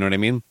hook. You know what I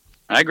mean?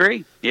 I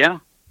agree. Yeah,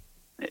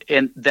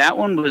 and that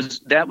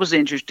was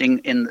interesting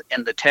in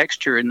the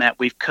texture in that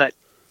we cut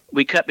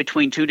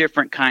between 2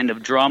 different kind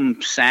of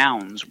drum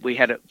sounds. We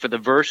had for the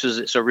verses,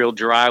 it's a real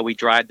dry. We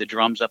dried the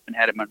drums up and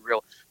had them in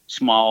real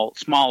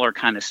smaller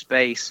kind of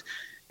space.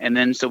 And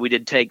then so we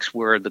did takes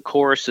where the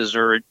choruses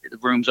the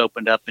rooms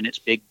opened up and it's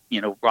big,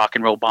 rock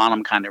and roll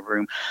Bonham kind of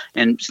room.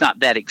 And it's not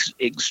that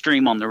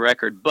extreme on the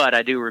record, but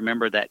I do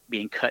remember that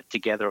being cut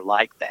together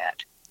like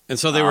that. And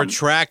so they were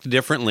tracked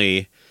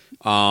differently.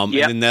 Yep. And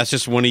then that's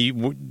just one of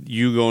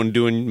you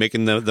going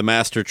making the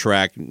master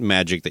track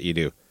magic that you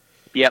do.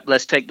 Yep.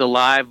 Let's take the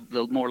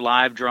more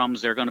live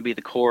drums. They're going to be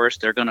the chorus.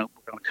 We're going to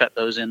cut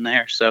those in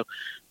there. So,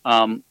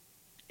 and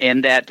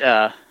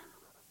that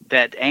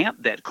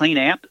clean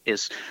amp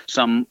is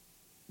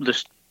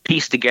this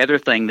pieced together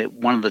thing that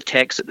one of the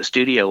techs at the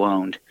studio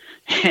owned,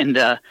 and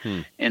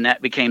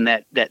that became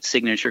that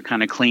signature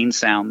kind of clean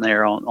sound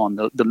there on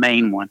the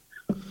main one,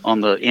 on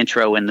the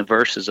intro and the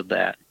verses of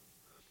that.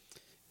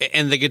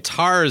 And the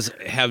guitars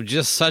have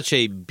just such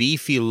a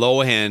beefy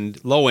low end,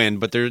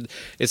 but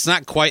it's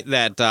not quite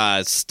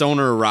that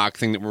stoner rock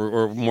thing that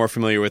we're more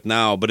familiar with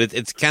now, but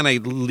it's kind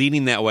of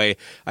leaning that way.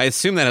 I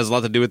assume that has a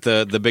lot to do with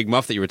the big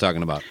muff that you were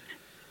talking about.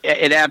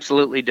 It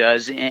absolutely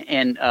does,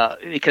 and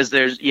because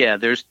there's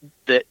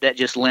that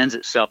just lends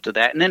itself to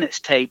that, and then it's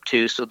taped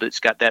too, so that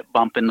it's got that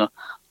bump in the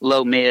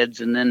low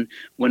mids, and then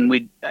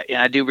when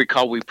I do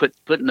recall we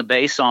putting the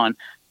bass on,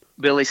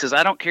 Billy says,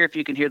 "I don't care if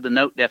you can hear the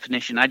note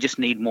definition, I just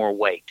need more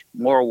weight,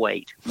 more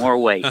weight, more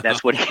weight."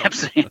 That's what he kept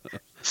saying.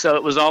 So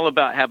it was all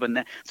about having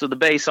that. So the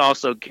bass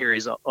also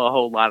carries a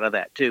whole lot of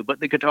that too, but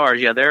the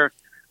guitars,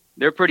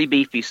 they're pretty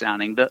beefy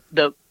sounding.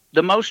 The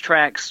most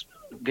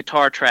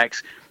guitar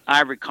tracks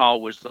I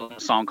recall was the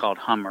song called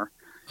Hummer.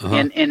 Uh-huh.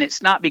 And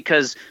it's not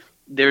because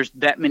there's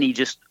that many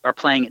just are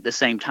playing at the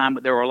same time,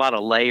 but there were a lot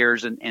of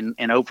layers and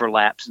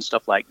overlaps and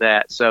stuff like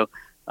that. So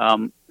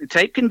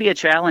tape can be a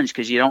challenge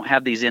because you don't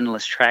have these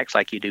endless tracks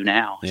like you do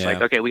now. It's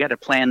like, okay, we got to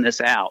plan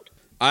this out.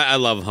 I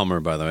love Hummer,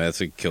 by the way.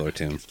 That's a killer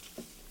tune.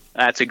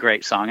 That's a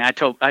great song. I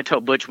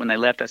told Butch when they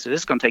left, I said,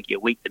 "This is going to take you a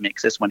week to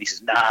mix this one." He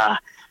says, "Nah."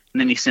 And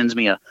then he sends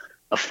me a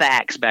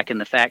fax back in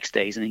the fax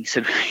days, and he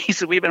said,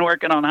 "We've been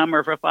working on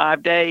Hummer for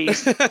 5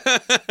 days."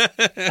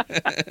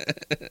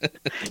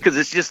 Because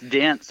it's just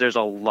dense. There's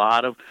a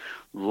lot of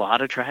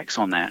tracks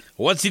on that.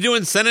 What's he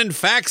doing sending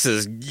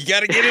faxes? You got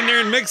to get in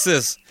there and mix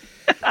this.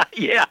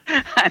 Yeah,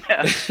 I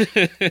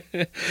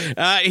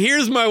know.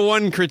 Here's my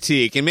one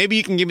critique, and maybe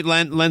you can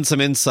lend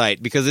some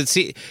insight, because it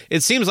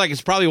seems like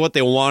it's probably what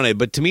they wanted,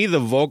 but to me the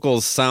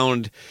vocals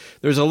sound,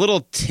 there's a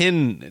little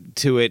tin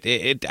to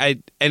it.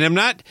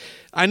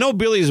 I know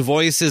Billy's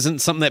voice isn't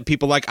something that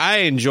people like. I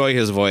enjoy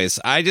his voice.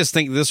 I just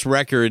think this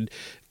record,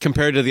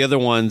 compared to the other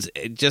ones,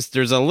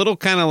 there's a little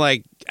kind of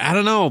like, I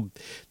don't know,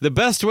 the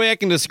best way I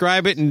can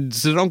describe it, and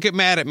so don't get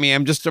mad at me,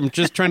 I'm just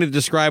trying to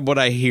describe what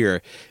I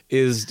hear,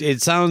 is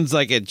it sounds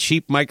like a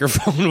cheap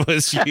microphone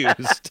was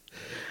used.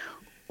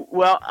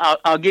 Well,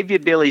 I'll give you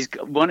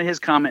one of his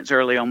comments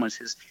early on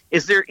was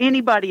is there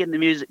anybody in the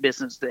music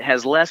business that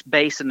has less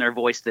bass in their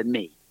voice than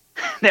me?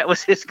 That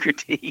was his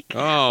critique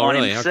on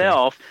really?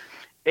 himself.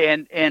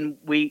 Okay.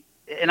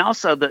 And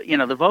also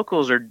the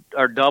vocals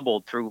are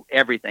doubled through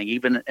everything,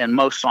 even in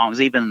most songs,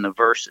 even in the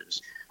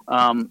verses.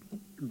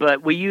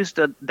 But we used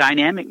a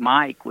dynamic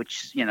mic,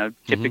 which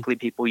typically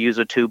people use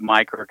a tube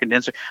mic or a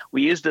condenser.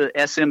 We used a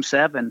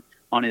SM7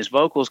 on his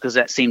vocals because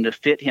that seemed to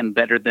fit him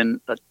better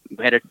than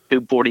we had a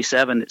tube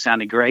 47 that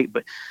sounded great.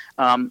 But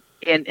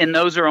and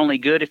those are only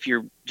good if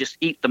you just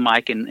eat the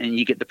mic and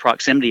you get the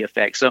proximity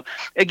effect. So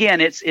again,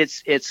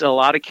 it's a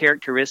lot of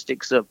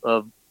characteristics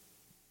of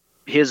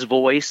his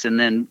voice, and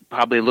then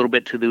probably a little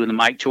bit to do with the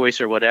mic choice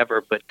or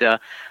whatever. But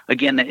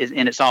again,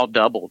 and it's all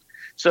doubled.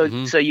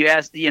 So so you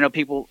ask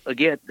people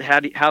again, how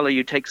do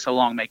you take so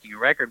long making a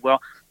record?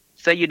 Well,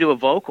 say you do a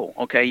vocal,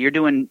 okay,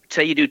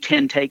 say you do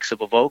 10 takes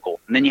of a vocal,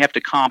 and then you have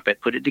to comp it,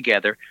 put it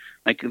together,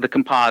 like the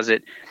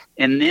composite,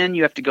 and then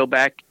you have to go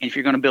back, and if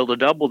you're going to build a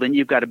double, then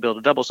you've got to build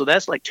a double. So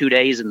that's like 2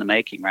 days in the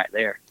making right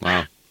there.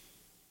 Wow.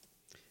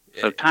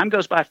 So time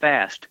goes by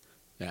fast.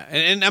 Yeah,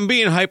 and I'm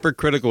being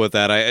hypercritical with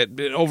that.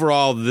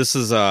 Overall, this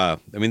is a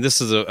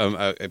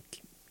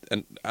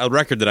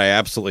record that I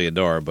absolutely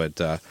adore. But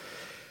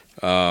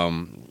well,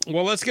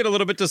 let's get a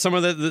little bit to some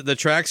of the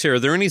tracks here. Are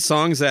there any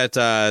songs that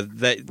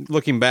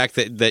looking back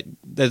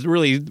that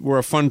really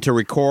were fun to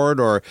record,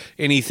 or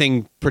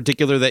anything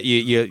particular that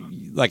you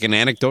like an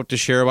anecdote to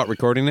share about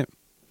recording it?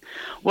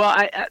 Well,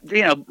 I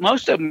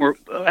most of them were.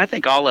 I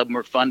think all of them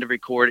were fun to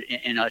record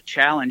in a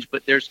challenge.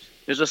 But there's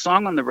a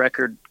song on the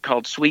record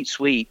called "Sweet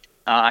Sweet."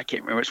 I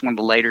can't remember. It's one of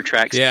the later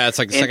tracks. Yeah, it's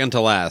like second to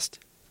last.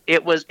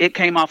 It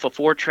came off a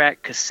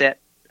 4-track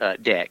cassette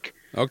deck.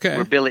 Okay.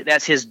 Where Billy,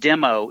 that's his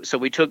demo. So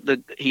we took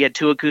he had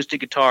 2 acoustic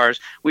guitars.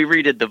 We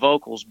redid the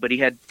vocals, but he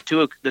had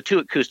the two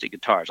acoustic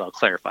guitars. I'll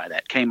clarify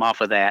that. Came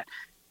off of that,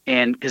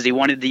 and because he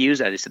wanted to use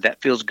that, he said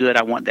that feels good.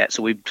 I want that.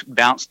 So we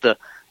bounced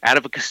out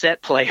of a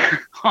cassette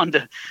player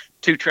onto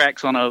 2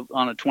 tracks on a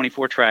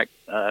 24-track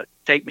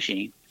tape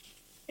machine.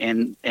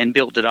 And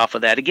built it off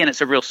of that. Again, it's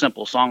a real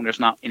simple song.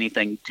 There's not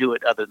anything to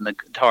it other than the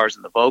guitars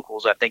and the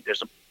vocals. I think I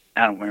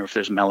don't remember if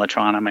there's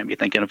Mellotron. I might be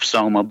thinking of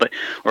Soma,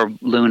 or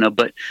Luna.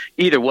 But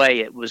either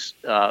way, it was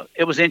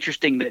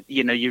interesting that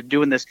you're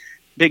doing this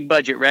big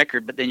budget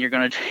record, but then you're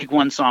going to take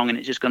one song and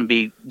it's just going to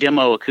be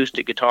demo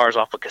acoustic guitars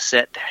off a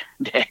cassette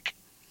deck.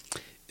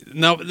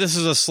 No, this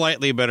is a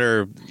slightly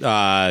better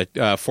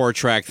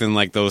 4-track than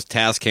like those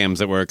Tascams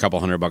that were a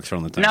couple $100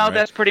 from the time. No, right?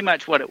 That's pretty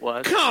much what it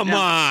was. Come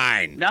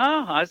on!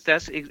 No,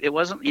 it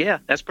wasn't. Yeah,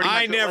 that's pretty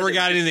much. I never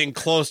got anything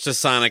close to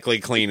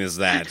sonically clean as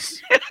that.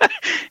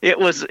 It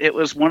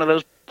was one of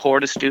those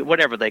Porta Studio,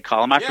 whatever they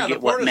call them. I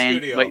forget what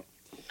man. But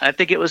I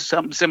think it was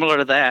something similar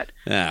to that.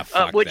 Ah,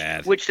 fuck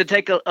that. Which to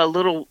take a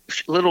little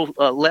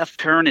left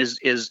turn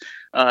is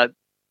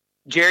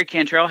Jerry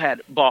Cantrell had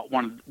bought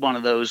one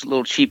of those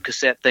little cheap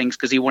cassette things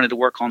because he wanted to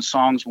work on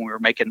songs when we were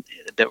making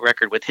the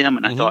record with him.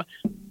 And I thought,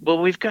 well,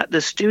 we've got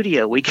the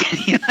studio. We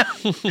can,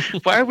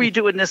 why are we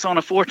doing this on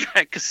a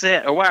 4-track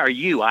cassette? Or why are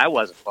you? I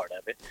wasn't part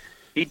of it.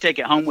 He'd take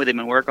it home with him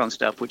and work on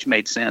stuff, which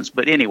made sense.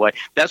 But anyway,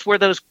 that's where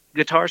those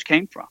guitars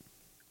came from.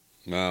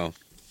 Wow.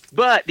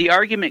 But the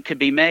argument could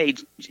be made,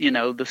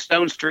 the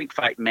Stone Street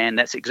Fight, man,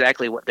 that's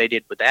exactly what they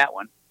did with that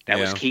one. That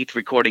was Keith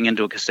recording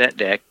into a cassette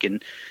deck,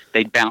 and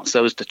they'd bounce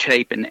those to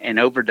tape and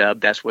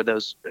overdub. That's where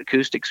those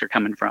acoustics are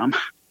coming from.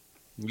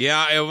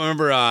 Yeah, I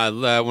remember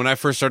when I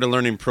first started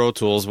learning Pro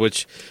Tools,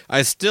 which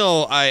I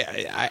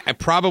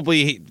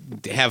probably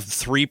have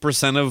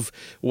 3% of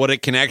what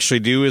it can actually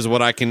do is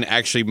what I can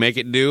actually make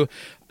it do.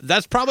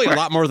 That's probably a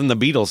lot more than the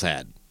Beatles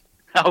had.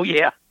 Oh,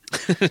 yeah.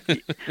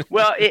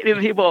 Well,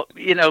 people,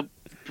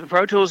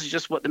 Pro Tools is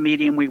just what the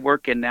medium we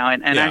work in now.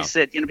 And I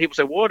said, people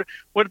say, what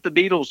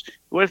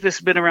if this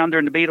had been around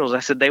during the Beatles?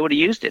 I said, they would have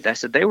used it. I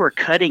said, they were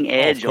cutting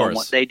edge on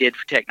what they did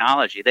for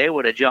technology. They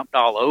would have jumped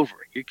all over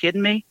it. You're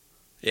kidding me?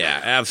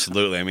 Yeah,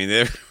 absolutely. I mean,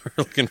 they were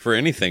looking for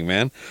anything,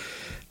 man.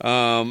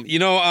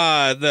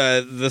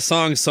 The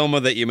song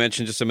Soma that you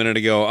mentioned just a minute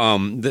ago,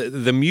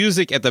 the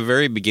music at the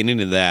very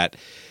beginning of that,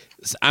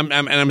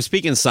 I'm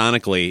speaking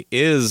sonically,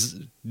 is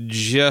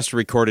just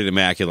recorded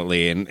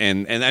immaculately,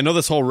 and I know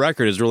this whole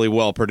record is really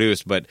well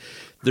produced, but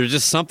there's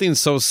just something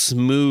so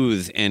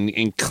smooth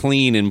and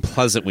clean and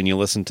pleasant when you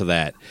listen to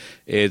that.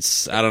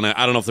 I don't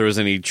know if there was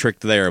any trick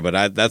there,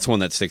 but that's one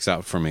that sticks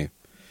out for me.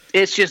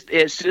 It's just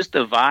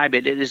the vibe.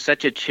 It is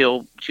such a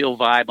chill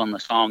vibe on the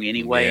song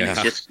anyway. Yeah. And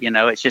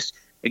it's just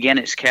again,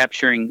 it's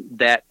capturing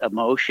that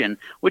emotion,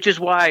 which is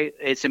why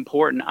it's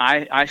important.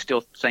 I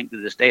still think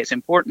to this day it's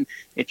important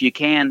if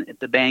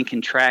the band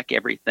can track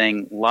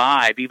everything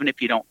live, even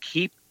if you don't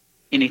keep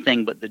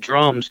anything but the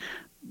drums,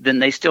 then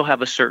they still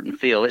have a certain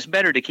feel. It's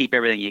better to keep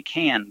everything you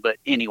can, but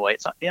anyway,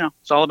 it's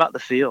all about the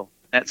feel.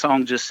 That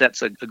song just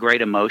sets a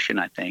great emotion,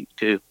 I think,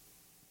 too.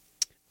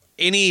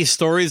 Any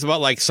stories about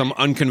like some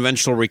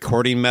unconventional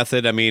recording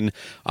method? I mean,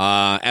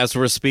 as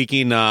we're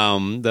speaking,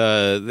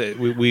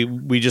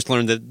 we just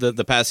learned that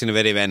the passing of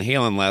Eddie Van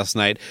Halen last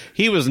night.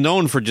 He was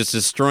known for just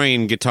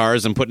destroying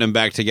guitars and putting them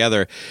back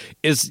together,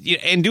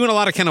 and doing a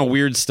lot of kind of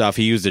weird stuff.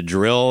 He used a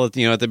drill, at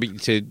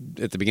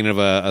the beginning of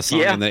a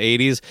song in the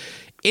 '80s.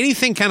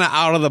 Anything kind of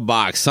out of the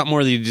box, something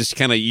where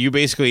you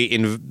basically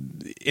in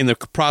the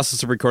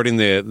process of recording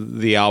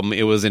the album,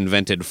 it was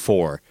invented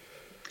for.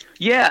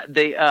 Yeah,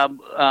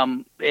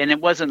 and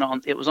it was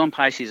on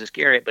Pisces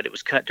Iscariot, but it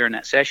was cut during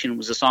that session. It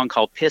was a song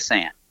called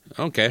Pissant.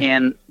 Okay.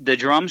 And the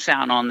drum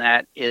sound on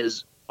that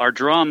is our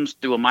drums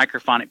through a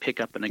microphonic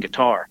pickup in the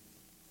guitar.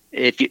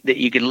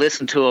 You can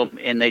listen to them,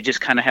 and they just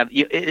kind of have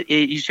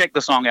you check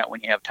the song out when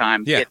you have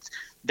time. Yeah.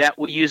 I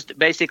used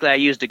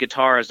a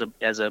guitar as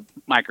a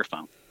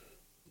microphone.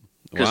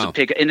 Wow.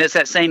 And it's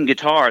that same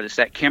guitar, it's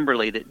that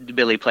Kimberly that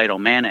Billy played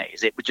on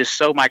Mayonnaise. It was just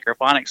so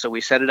microphonic, so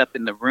we set it up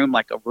in the room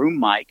like a room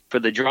mic for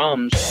the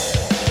drums.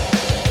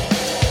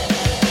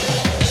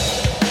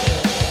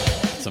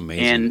 That's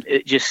amazing. And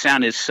it just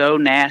sounded so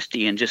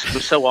nasty and just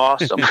was so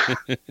awesome.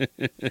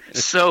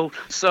 so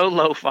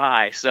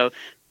lo-fi. So,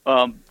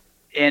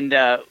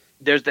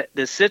 there's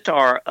the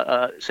sitar.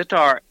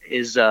 Sitar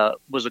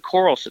was a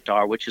choral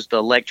sitar, which is the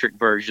electric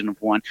version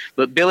of one.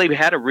 But Billy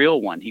had a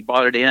real one. He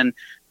brought it in,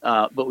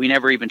 but we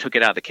never even took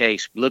it out of the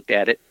case. We looked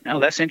at it. Oh,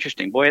 that's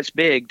interesting. Boy, it's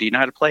big. Do you know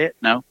how to play it?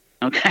 No.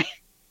 Okay.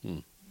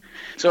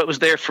 So it was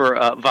there for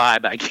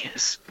vibe, I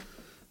guess.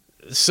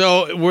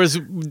 So was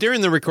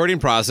during the recording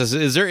process,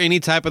 is there any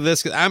type of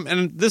this?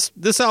 And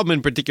this album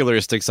in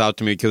particular sticks out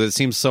to me because it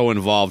seems so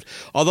involved.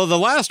 Although the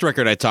last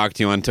record I talked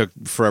to you on took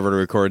forever to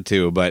record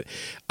too. But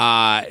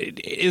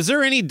is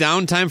there any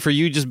downtime for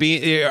you just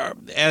being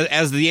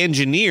as the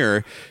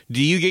engineer?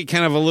 Do you get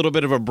kind of a little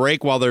bit of a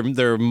break while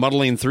they're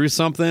muddling through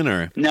something?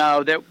 Or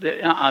no,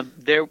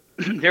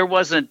 there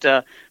wasn't.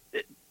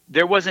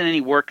 There wasn't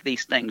any work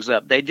these things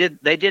up. They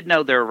did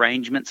know their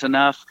arrangements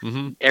enough.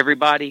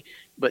 Everybody.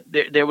 But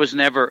there was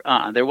never,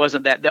 there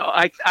wasn't that.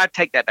 I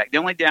take that back. The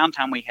only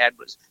downtime we had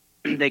was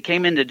they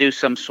came in to do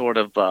some sort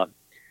of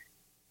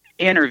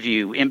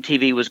interview.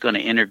 MTV was going to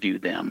interview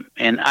them.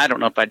 And I don't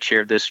know if I'd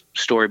shared this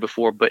story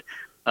before, but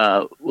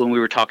when we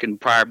were talking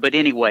prior. But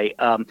anyway,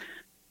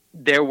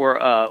 they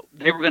were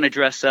going to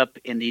dress up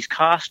in these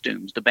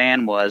costumes. The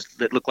band was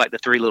that looked like the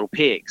Three Little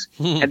Pigs.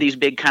 Had these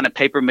big kind of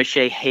paper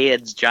mache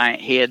heads,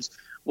 giant heads.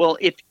 Well,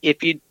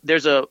 if you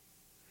there's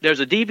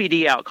a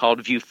DVD out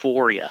called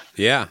Euphoria.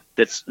 Yeah.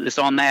 That's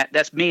on that.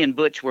 That's me and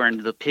Butch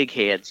wearing the pig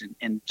heads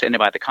and sitting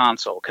by the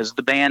console because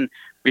the band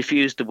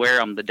refused to wear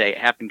them the day it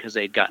happened because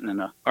they'd gotten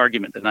in an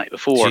argument the night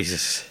before.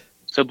 Jesus.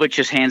 So Butch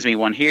just hands me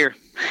one here.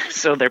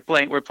 So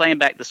we're playing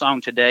back the song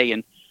today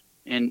and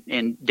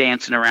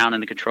dancing around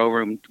in the control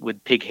room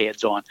with pig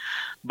heads on.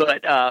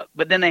 But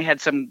then they had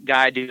some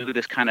guy do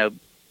this kind of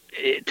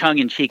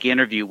tongue-in-cheek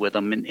interview with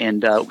them.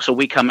 And so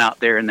we come out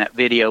there in that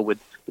video with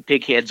the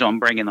pig heads on,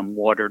 bringing them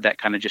water, that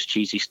kind of just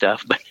cheesy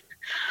stuff.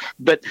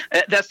 But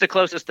that's the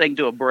closest thing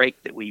to a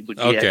break that we would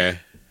get. Okay.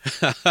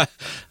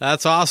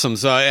 That's awesome.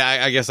 So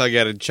I guess I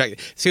got to check.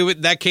 See,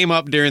 that came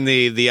up during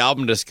the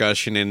album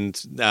discussion,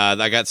 and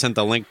I got sent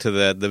the link to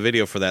the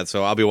video for that.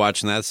 So I'll be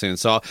watching that soon.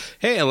 So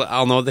hey,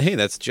 I'll know that. Hey,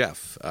 that's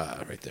Jeff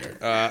right there.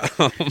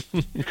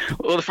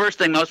 Well, the first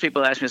thing most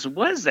people ask me is,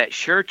 "What is that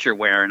shirt you're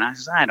wearing?" I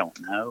says, "I don't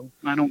know.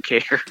 I don't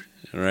care."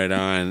 Right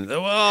on.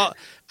 Well,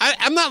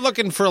 I'm not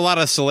looking for a lot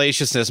of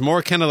salaciousness.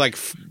 More kind of like.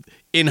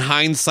 In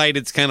hindsight,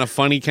 it's kind of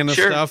funny kind of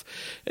stuff.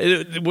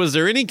 Was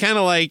there any kind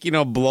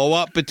of blow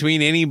up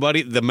between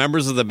anybody, the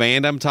members of the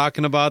band I'm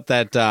talking about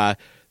that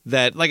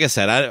like I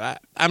said,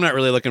 I'm not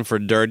really looking for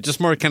dirt, just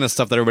more kind of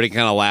stuff that everybody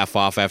kind of laugh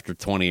off after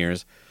 20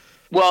 years.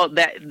 Well,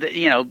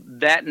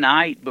 that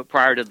night, but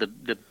prior to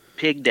the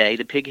pig day,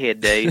 the pig head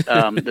day,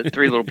 the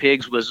Three Little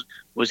Pigs was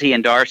he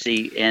and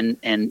Darcy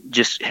and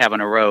just having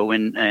a row.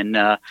 And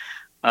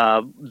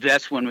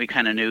that's when we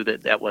kind of knew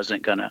that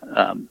wasn't going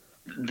to,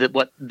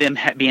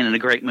 being in a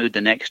great mood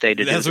the next day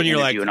to that's do when you're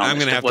like, I'm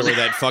going to have to wear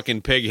that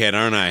fucking pig head,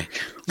 aren't I?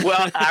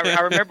 Well, I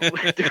remember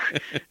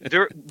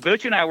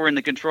Butch and I were in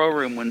the control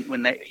room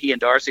when he and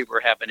Darcy were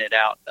having it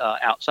out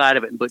outside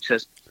of it, and Butch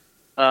says,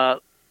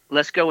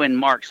 let's go in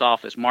Mark's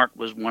office. Mark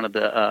was one of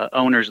the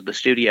owners of the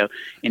studio,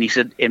 and he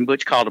said, and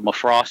Butch called him a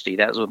Frosty.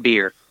 That was a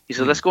beer. He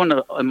said, let's go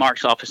into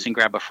Mark's office and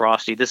grab a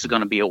Frosty. This is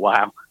going to be a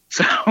while.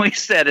 So we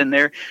sat in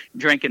there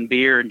drinking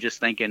beer and just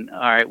thinking, all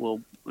right,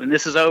 well, when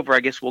this is over, I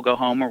guess we'll go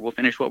home or we'll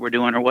finish what we're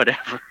doing or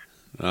whatever.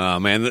 Oh,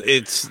 man,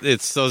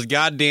 it's those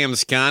goddamn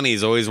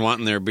Scotties always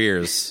wanting their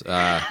beers.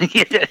 I'm in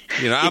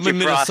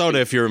Minnesota, Frosty.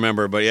 If you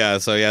remember, but yeah,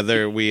 so yeah,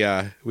 there we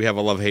have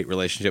a love-hate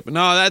relationship. But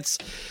no, that's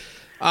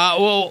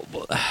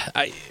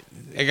I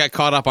got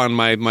caught up on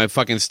my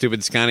fucking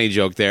stupid Scotty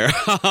joke there.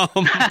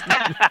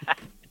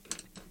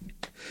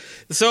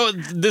 So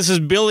this is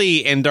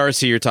Billy and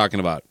Darcy you're talking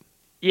about.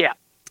 Yeah.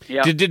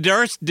 Yeah. Did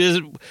Darcy?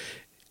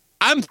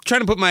 I'm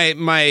trying to put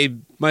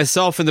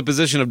myself in the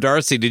position of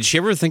Darcy. Did she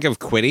ever think of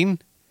quitting?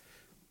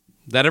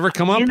 That ever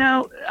come up?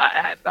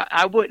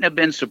 I wouldn't have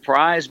been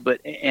surprised,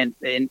 but and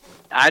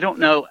I don't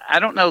know.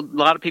 A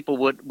lot of people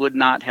would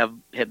not have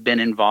been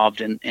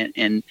involved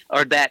in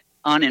or that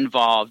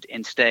uninvolved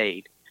and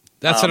stayed.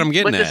 That's what I'm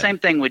getting at. But the same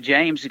thing with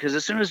James, because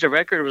as soon as the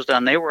record was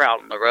done, they were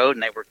out on the road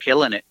and they were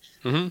killing it,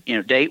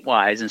 date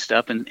wise and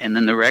stuff. And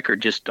then the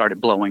record just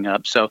started blowing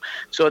up. So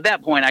at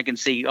that point, I can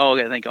see,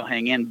 I think I'll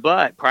hang in.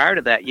 But prior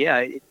to that, yeah,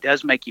 it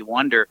does make you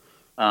wonder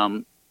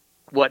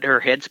what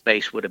her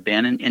headspace would have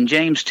been. And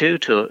James too.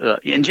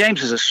 And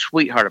James is a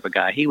sweetheart of a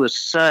guy. He was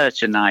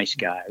such a nice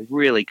guy,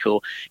 really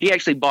cool. He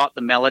actually bought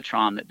the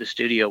Mellotron that the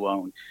studio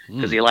owned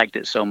because he liked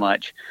it so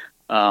much.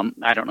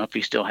 I don't know if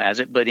he still has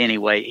it, but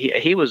anyway,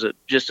 he was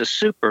just a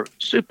super,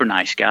 super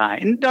nice guy.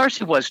 And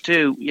Darcy was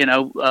too,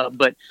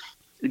 but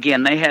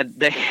again, they had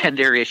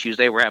their issues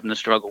they were having to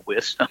struggle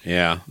with. So.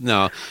 Yeah,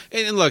 no.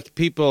 And look,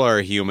 people are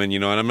human,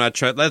 and I'm not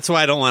trying, that's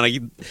why I don't want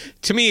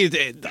to me,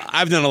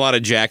 I've done a lot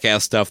of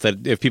jackass stuff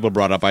that if people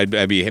brought up,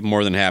 I'd be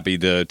more than happy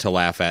to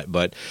laugh at.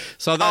 But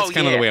so that's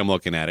kind of the way I'm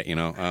looking at it,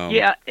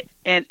 Yeah.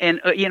 And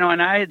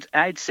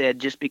I'd said,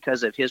 just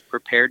because of his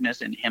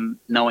preparedness and him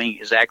knowing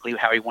exactly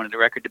how he wanted the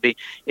record to be,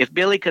 if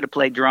Billy could have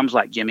played drums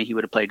like Jimmy, he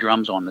would have played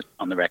drums on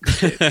the record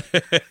too.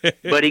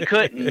 But he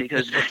couldn't,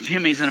 because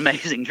Jimmy's an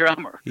amazing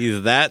drummer.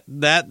 He's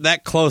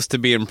that close to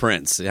being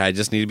Prince. I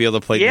just need to be able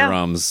to play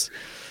drums.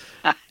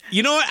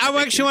 You know what? I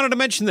actually wanted to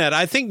mention that.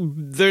 I think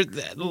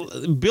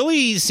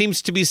Billy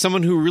seems to be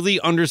someone who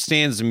really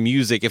understands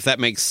music, if that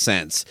makes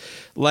sense.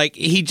 Like,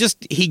 he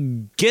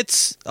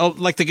gets,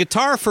 like, the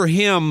guitar for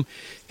him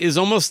is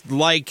almost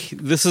like,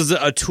 this is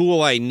a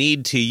tool I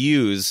need to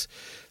use.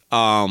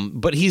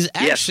 But he's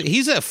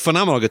a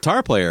phenomenal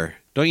guitar player,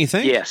 don't you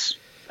think? Yes.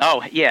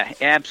 Oh, yeah,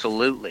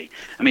 absolutely.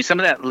 I mean, some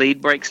of that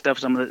lead break stuff,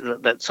 some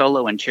of that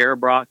solo in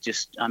Cherub Rock,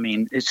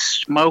 it's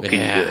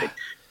smoking good.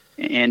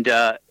 And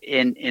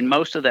in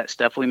most of that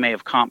stuff, we may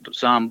have comped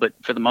some, but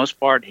for the most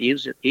part,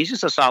 he's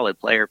just a solid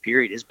player,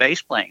 period. His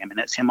bass playing, I mean,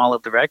 that's him all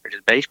over the record.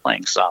 His bass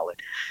playing solid.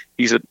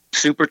 He's a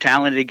super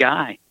talented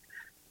guy.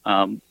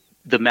 The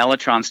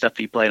Mellotron stuff,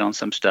 he played on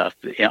some stuff,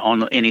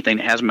 on anything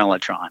that has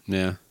Mellotron.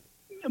 Yeah.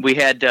 We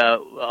had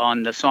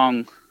on the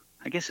song,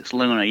 I guess it's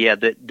Luna,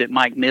 that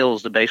Mike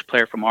Mills, the bass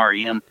player from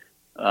REM,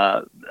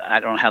 I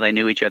don't know how they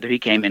knew each other. He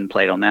came in and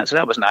played on that, so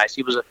that was nice.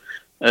 He was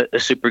a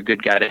super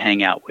good guy to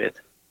hang out with.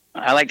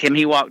 I liked him.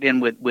 He walked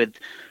in with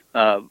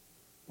a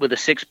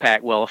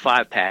 6-pack, well, a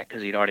 5-pack,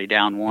 because he'd already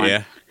downed one.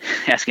 Yeah.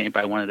 Asking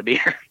anybody wanted a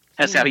beer.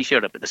 That's how he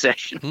showed up at the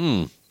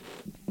session.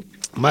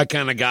 My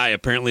kind of guy.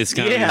 Apparently,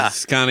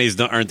 Scotties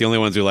aren't the only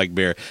ones who like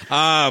beer.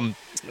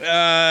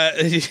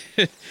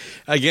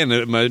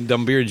 Again, my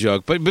dumb beer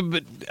joke. But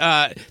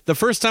the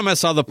first time I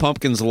saw the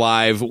Pumpkins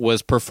live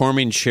was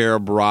performing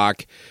Cherub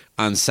Rock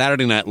on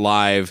Saturday Night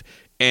Live.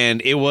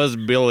 And it was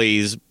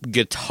Billy's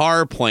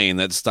guitar playing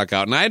that stuck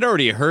out. And I'd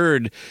already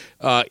heard,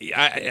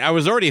 I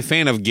was already a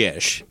fan of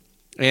Gish.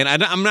 And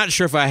I'm not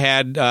sure if I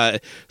had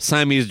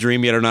Siamese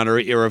Dream yet or not, or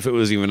if it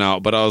was even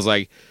out. But I was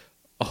like,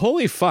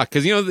 holy fuck.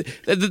 Because,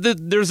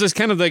 there's this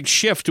kind of like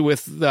shift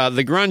with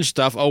the grunge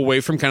stuff away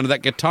from kind of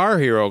that Guitar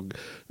Hero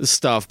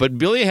stuff. But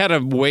Billy had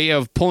a way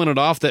of pulling it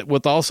off that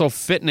with also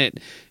fitting it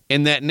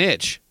in that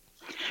niche.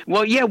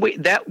 Well, yeah,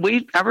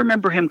 I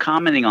remember him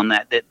commenting on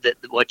that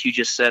what you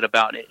just said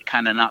about it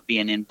kind of not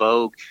being in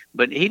vogue,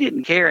 but he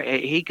didn't care.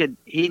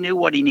 He knew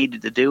what he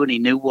needed to do, and he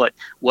knew what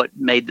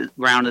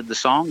rounded the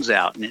songs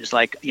out. And it's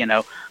like,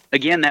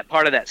 again, that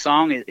part of that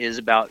song is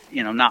about,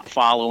 not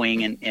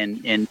following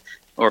and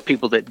or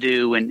people that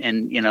do, and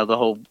the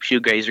whole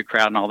shoegazer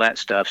crowd and all that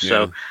stuff.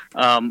 Yeah.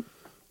 So,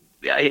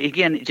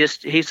 again, he's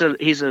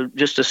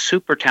just a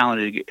super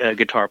talented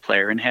guitar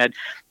player, and had,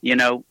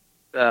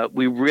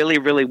 we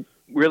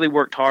really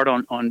worked hard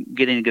on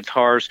getting the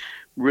guitars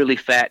really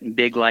fat and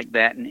big like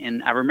that.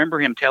 And I remember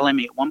him telling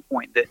me at one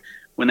point that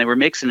when they were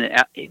mixing it,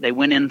 they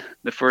went in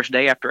the first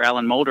day after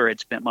Alan Moulder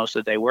had spent most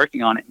of the day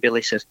working on it. And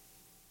Billy says,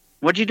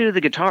 "What'd you do to the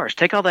guitars?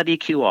 Take all that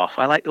EQ off.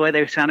 I like the way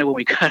they sounded when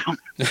we cut them."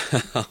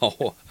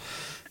 Oh.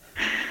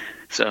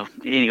 So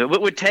anyway,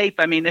 but with tape,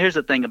 I mean, here's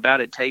the thing about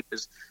it. Tape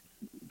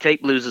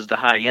loses the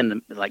high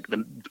end, like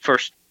the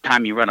first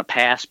time you run a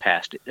pass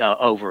past it,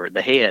 over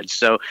the head.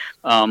 So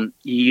we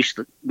used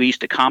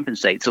to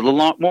compensate. So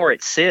the more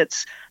it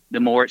sits, the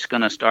more it's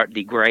going to start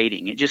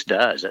degrading. It just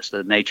does. That's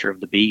the nature of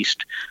the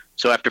beast.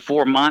 So after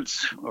 4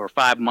 months or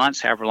 5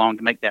 months, however long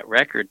to make that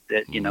record,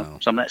 that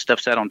some of that stuff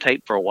sat on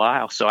tape for a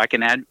while. So I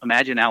can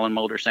imagine Alan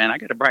Moulder saying, "I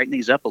got to brighten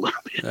these up a little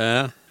bit."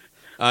 Yeah.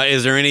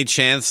 Is there any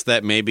chance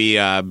that maybe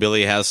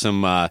Billy has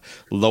some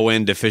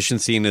low-end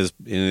deficiency in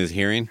his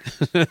hearing?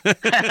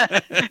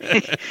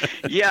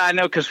 Yeah, I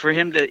know, because for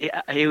him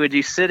he would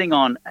be sitting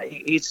on,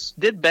 he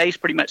did bass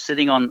pretty much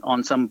sitting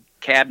on some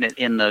cabinet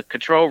in the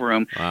control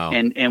room. Wow.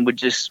 and would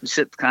just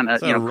sit kind of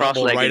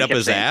cross-legged right up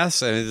his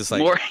ass, and it's just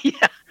like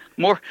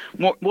more.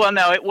 Well,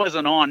 no, it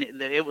wasn't on.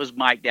 It was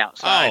mic'd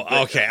outside.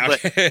 Oh, okay.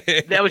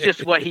 But that was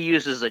just what he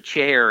used as a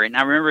chair. And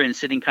I remember him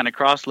sitting kind of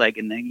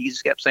cross-legged, and then he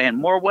just kept saying,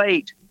 "More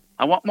weight.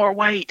 I want more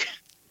weight."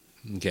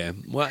 Okay.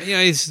 Well,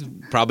 he's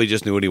probably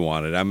just knew what he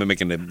wanted. I'm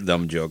making a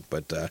dumb joke,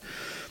 but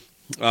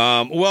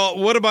well,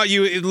 what about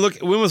you? Look,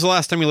 when was the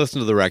last time you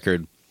listened to the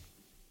record?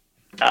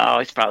 Oh,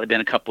 it's probably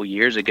been a couple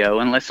years ago.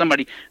 Unless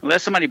somebody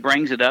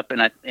brings it up,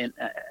 and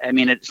I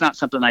mean, it's not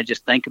something I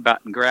just think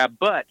about and grab.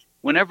 But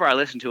whenever I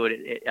listen to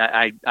it,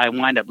 I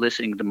wind up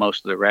listening to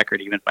most of the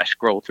record, even if I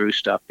scroll through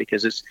stuff,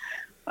 because it's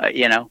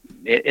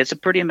it's a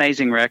pretty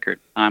amazing record.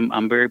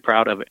 I'm very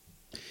proud of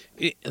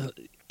it.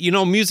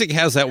 Music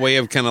has that way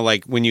of kind of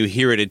like when you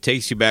hear it, it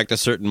takes you back to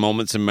certain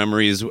moments and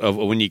memories of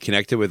when you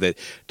connected with it.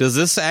 Does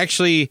this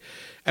actually,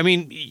 I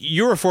mean,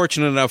 you were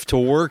fortunate enough to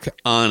work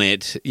on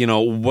it,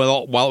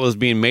 while it was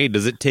being made.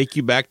 Does it take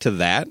you back to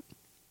that?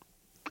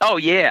 Oh,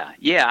 yeah.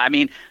 Yeah. I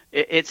mean,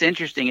 it's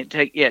interesting. It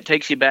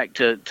takes you back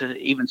to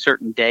even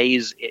certain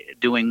days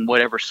doing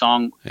whatever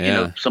song,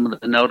 some of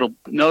the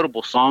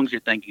notable songs you're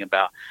thinking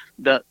about.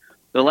 The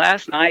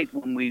last night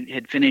when we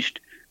had finished,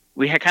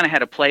 we had kind of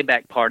had a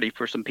playback party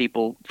for some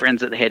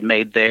friends that they had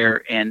made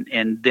there, and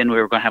then we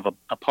were going to have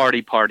a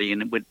party,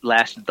 and it would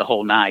lasted the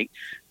whole night.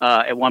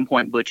 At one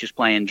point, Butch is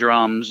playing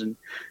drums, and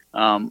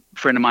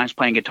friend of mine's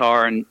playing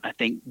guitar, and I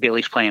think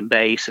Billy's playing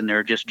bass, and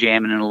they're just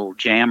jamming in a little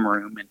jam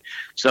room. And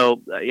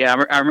so,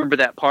 I remember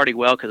that party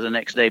well, because the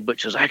next day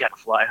Butch says, "I got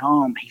to fly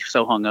home." He's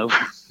so hungover.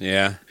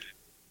 Yeah.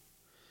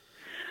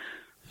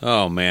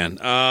 Oh man,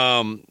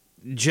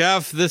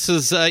 Jeff, this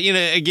is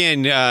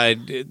again,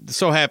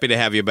 so happy to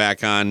have you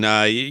back on.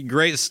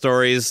 Great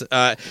stories.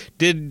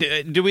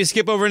 Did we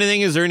skip over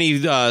anything? Is there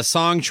any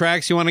song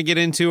tracks you want to get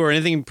into, or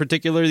anything in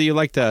particular that you'd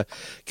like to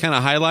kind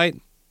of highlight?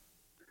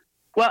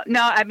 Well,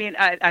 no, I mean,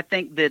 I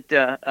think that,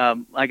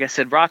 like I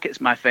said,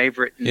 Rocket's my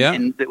favorite,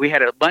 and that we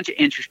had a bunch of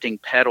interesting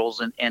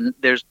pedals, and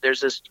there's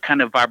this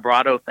kind of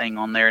vibrato thing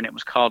on there, and it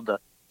was called the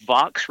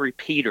Vox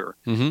Repeater,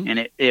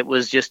 and it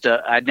was just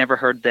I'd never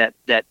heard that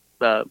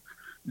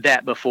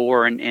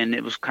before, and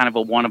it was kind of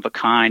a one of a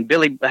kind.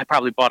 Billy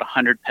probably bought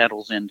 100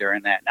 pedals in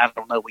during that. I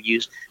don't know, we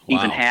used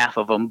even half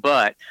of them,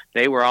 but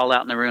they were all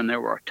out in the room.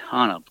 There were a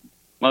ton of them.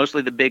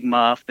 Mostly the big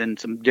muff and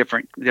some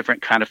different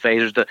kind of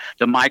phasers.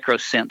 The micro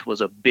synth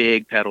was a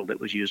big pedal that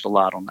was used a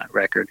lot on that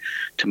record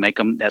to make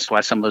them. That's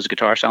why some of those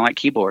guitars sound like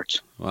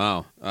keyboards.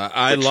 Wow,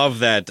 I love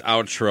that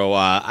outro.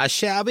 I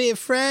shall be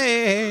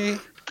afraid.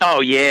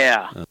 Oh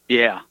yeah.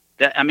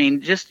 I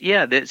mean,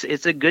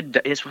 it's a good.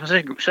 It's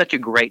such a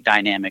great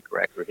dynamic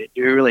record.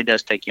 It really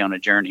does take you on a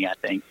journey, I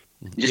think.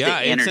 Just the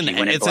energy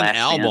when it blasts in. It's an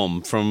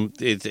album from.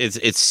 It's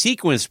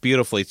sequenced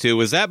beautifully too.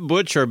 Was that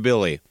Butch or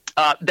Billy?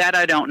 That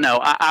I don't know.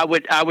 I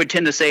would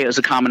tend to say it was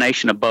a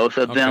combination of both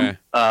of them,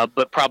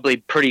 but probably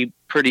pretty.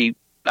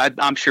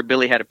 I'm sure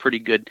Billy had a pretty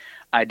good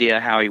idea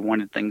how he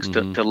wanted things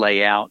to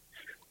lay out.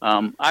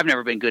 I've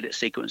never been good at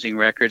sequencing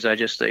records. I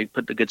just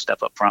put the good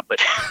stuff up front. But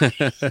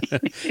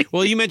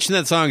well, you mentioned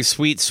that song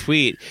 "Sweet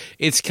Sweet."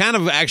 It's kind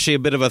of actually a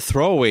bit of a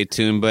throwaway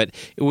tune, but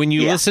when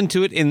you listen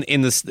to it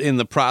in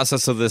the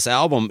process of this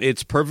album,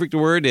 it's perfect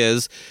where it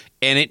is,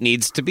 and it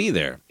needs to be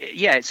there.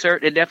 Yeah, it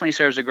definitely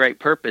serves a great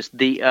purpose.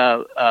 The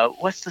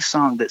what's the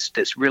song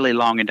that's really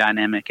long and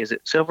dynamic? Is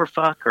it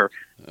Silverfuck or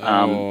it's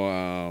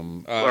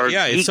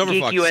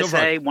Silverfuck. Geek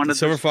USA. Silverfuck. One of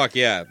Silverfuck.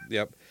 Yeah,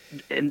 yep.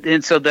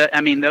 And so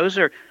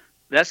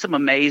that's some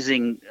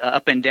amazing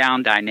up and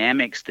down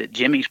dynamics that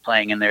Jimmy's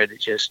playing in there.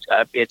 That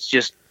it's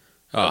just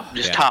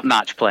top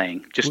notch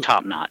playing, just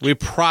top notch. We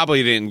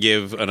probably didn't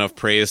give enough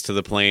praise to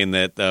the playing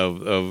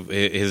of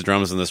his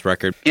drums in this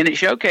record, and it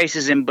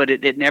showcases him, but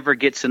it never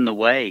gets in the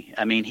way.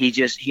 I mean, he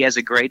has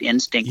a great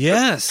instinct.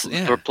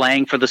 For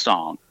playing for the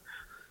song.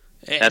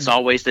 That's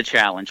always the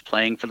challenge: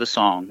 playing for the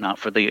song, not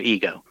for the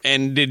ego.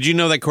 And did you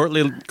know that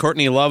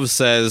Courtney Love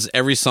says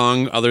every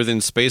song other than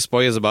Space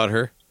Boy is about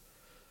her?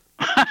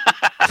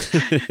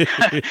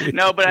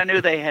 No, but I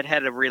knew they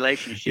had a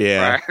relationship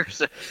prior.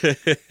 So.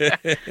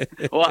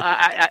 Well,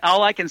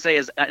 all I can say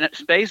is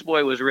Space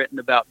Boy was written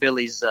about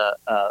Billy's,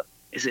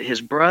 is it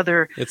his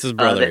brother? It's his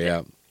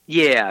brother,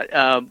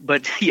 Yeah,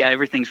 but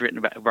everything's written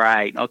about,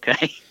 right,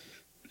 okay.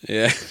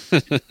 Yeah.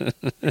 Did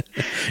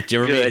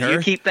you ever meet her? You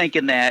keep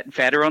thinking that.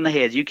 Pat her on the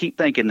head. You keep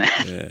thinking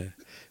that. Yeah.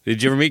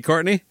 Did you ever meet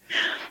Courtney?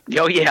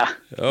 Oh yeah,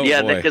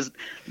 boy. Because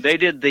they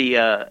did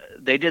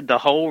the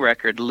whole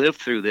record, lived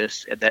through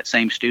this at that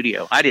same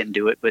studio. I didn't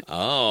do it, but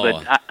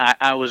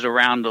I was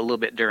around a little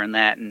bit during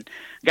that and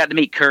got to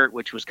meet Kurt,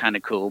 which was kind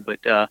of cool.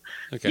 But that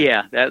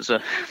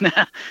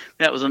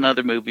was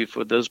another movie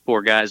for those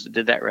poor guys that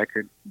did that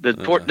record. There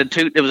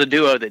was a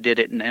duo that did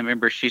it, and I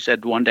remember she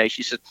said one day,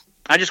 she said,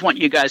 "I just want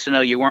you guys to know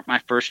you weren't my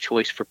first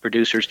choice for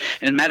producers.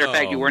 And as a matter of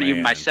fact, you weren't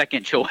even my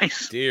second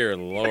choice." Dear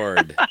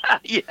Lord.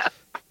 Yeah.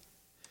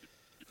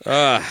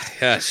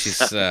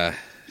 She's a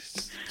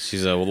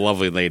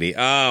lovely lady.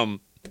 Anyway,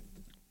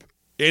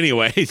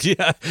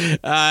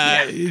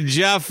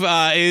 Jeff,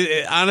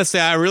 honestly,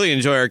 I really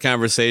enjoy our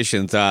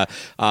conversations. At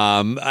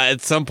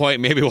some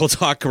point, maybe we'll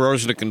talk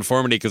Corrosion of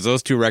Conformity, because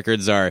those two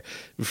records are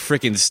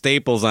freaking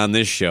staples on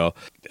this show.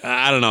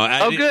 I don't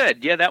know.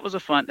 Good. Yeah,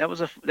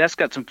 that's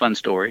got some fun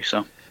stories.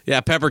 So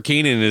yeah, Pepper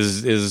Keenan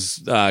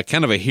is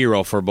kind of a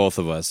hero for both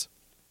of us.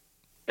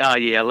 Oh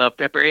yeah, I love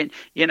Pepper, and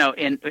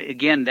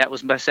again, that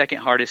was my second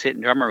hardest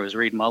hitting drummer was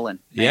Reed Mullen.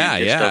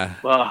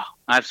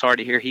 I'm sorry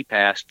to hear he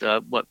passed.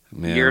 A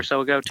year or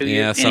so ago, 2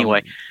 years.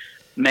 Anyway,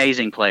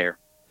 amazing player.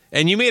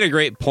 And you made a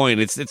great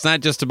point. It's not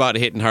just about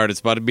hitting hard;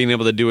 it's about being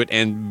able to do it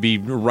and be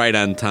right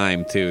on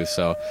time too.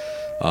 So,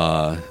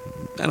 I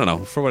don't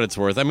know, for what it's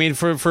worth. I mean,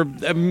 for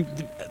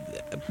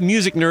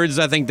music nerds,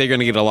 I think they're going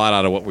to get a lot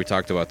out of what we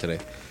talked about today.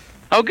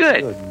 Oh,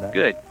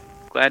 good.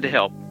 Glad to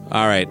help.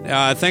 All right.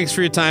 Thanks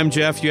for your time,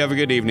 Jeff. You have a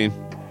good evening.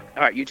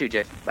 All right. You too,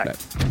 Jay. Bye.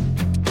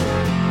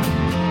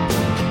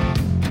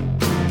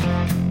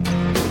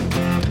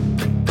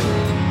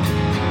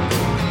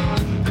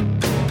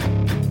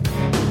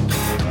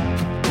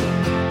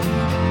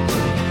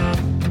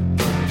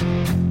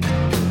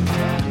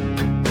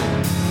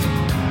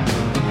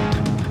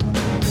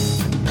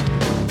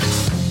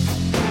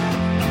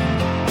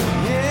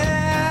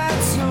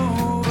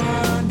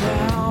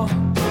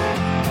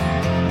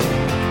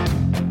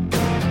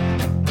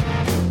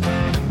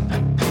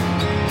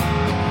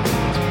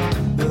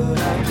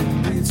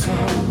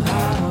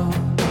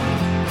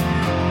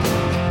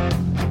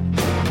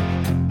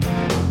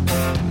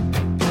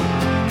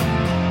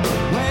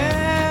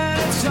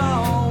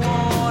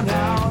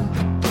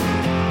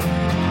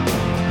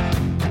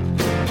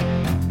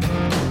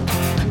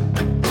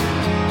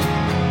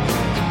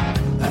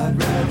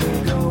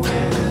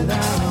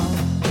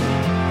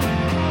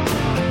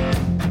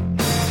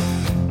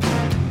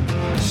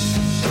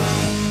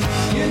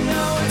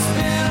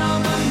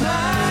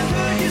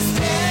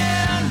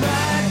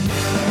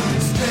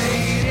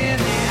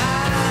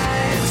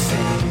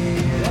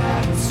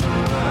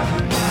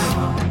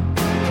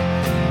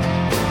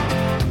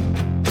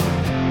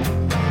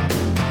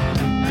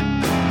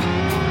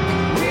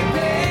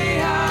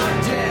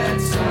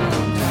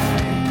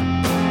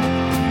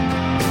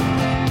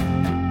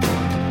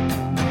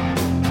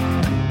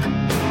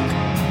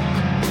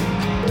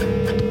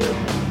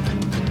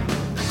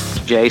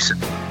 Jason.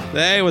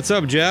 Hey, what's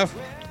up, Jeff?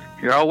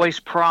 You're always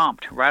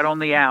prompt, right on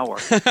the hour.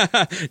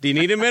 Do you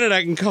need a minute?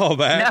 I can call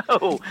back.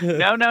 No.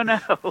 Not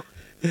at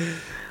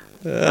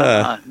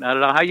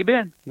all. How you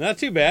been? Not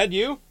too bad.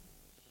 You?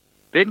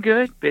 Been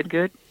good.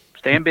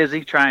 Staying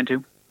busy, trying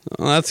to.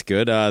 Well, that's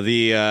good.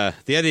 The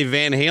Eddie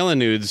Van Halen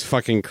news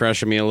fucking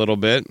crushing me a little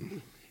bit.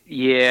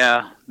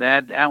 Yeah,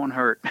 that one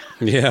hurt.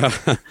 Yeah.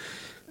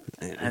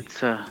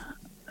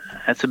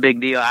 That's a big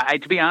deal.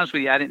 To be honest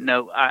with you, I didn't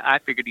know. I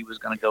figured he was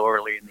going to go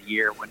earlier in the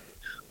year when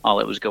all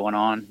that was going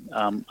on.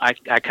 I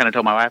kind of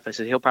told my wife, I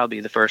said, he'll probably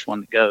be the first one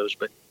that goes,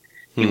 but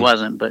he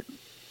wasn't. But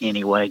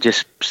anyway,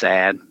 just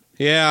sad.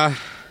 Yeah.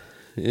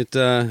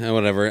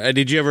 Whatever.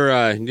 Did you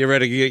ever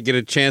get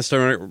a chance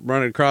to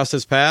run across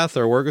his path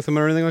or work with him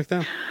or anything like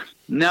that?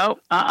 No.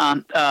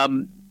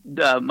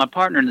 My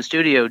partner in the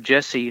studio,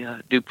 Jesse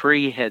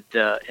Dupree, had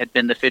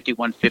been the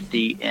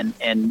 5150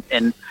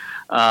 and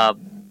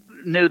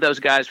knew those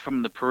guys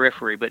from the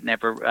periphery, but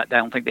never. I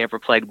don't think they ever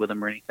played with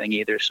him or anything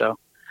either. So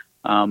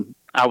I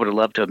would have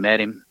loved to have met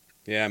him.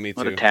 Yeah, me too.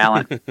 What a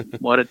talent!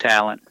 What a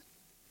talent!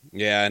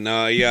 Yeah.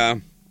 No. Yeah.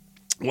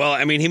 Well,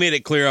 I mean, he made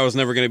it clear I was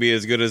never going to be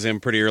as good as him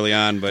pretty early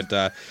on, but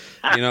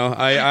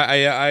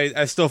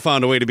I still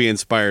found a way to be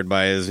inspired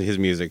by his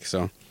music.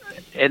 So,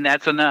 and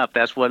that's enough.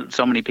 That's what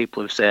so many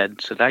people have said.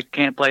 So I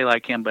can't play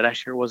like him, but I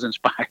sure was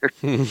inspired.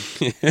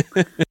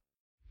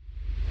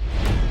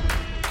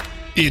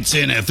 It's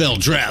NFL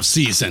draft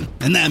season,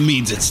 and that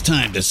means it's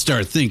time to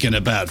start thinking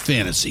about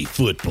fantasy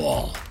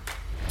football.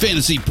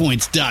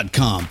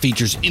 FantasyPoints.com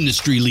features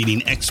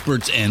industry-leading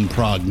experts and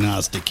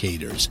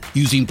prognosticators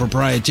using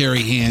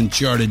proprietary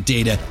hand-charted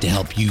data to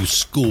help you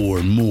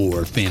score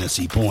more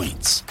fantasy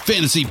points.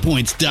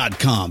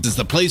 FantasyPoints.com is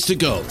the place to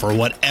go for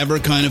whatever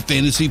kind of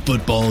fantasy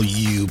football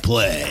you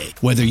play.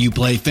 Whether you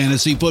play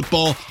fantasy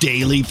football,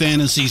 daily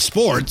fantasy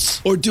sports,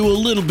 or do a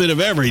little bit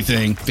of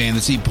everything,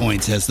 Fantasy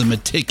Points has the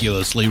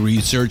meticulously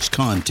researched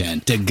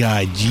content to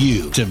guide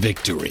you to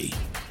victory.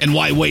 And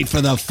why wait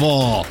for the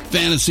fall?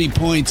 Fantasy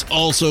Points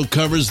also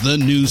covers the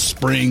new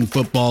spring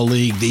football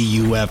league, the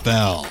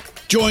UFL.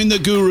 Join the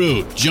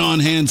guru, John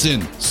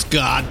Hansen,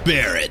 Scott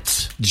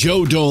Barrett,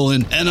 Joe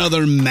Dolan, and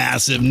other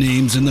massive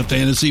names in the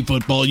fantasy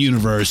football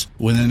universe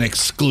with an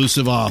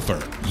exclusive offer.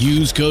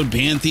 Use code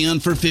Pantheon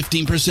for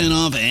 15%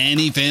 off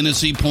any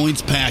Fantasy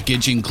Points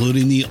package,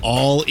 including the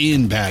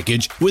all-in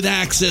package, with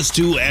access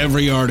to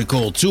every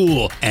article,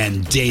 tool,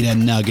 and data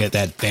nugget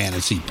that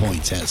Fantasy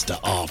Points has to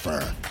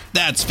offer.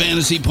 That's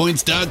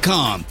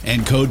FantasyPoints.com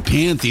and code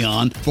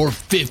Pantheon for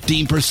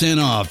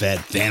 15% off at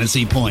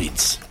Fantasy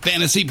Points.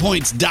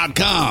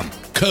 FantasyPoints.com,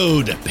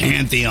 code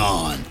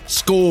Pantheon.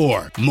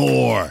 Score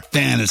more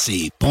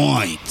fantasy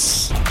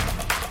points.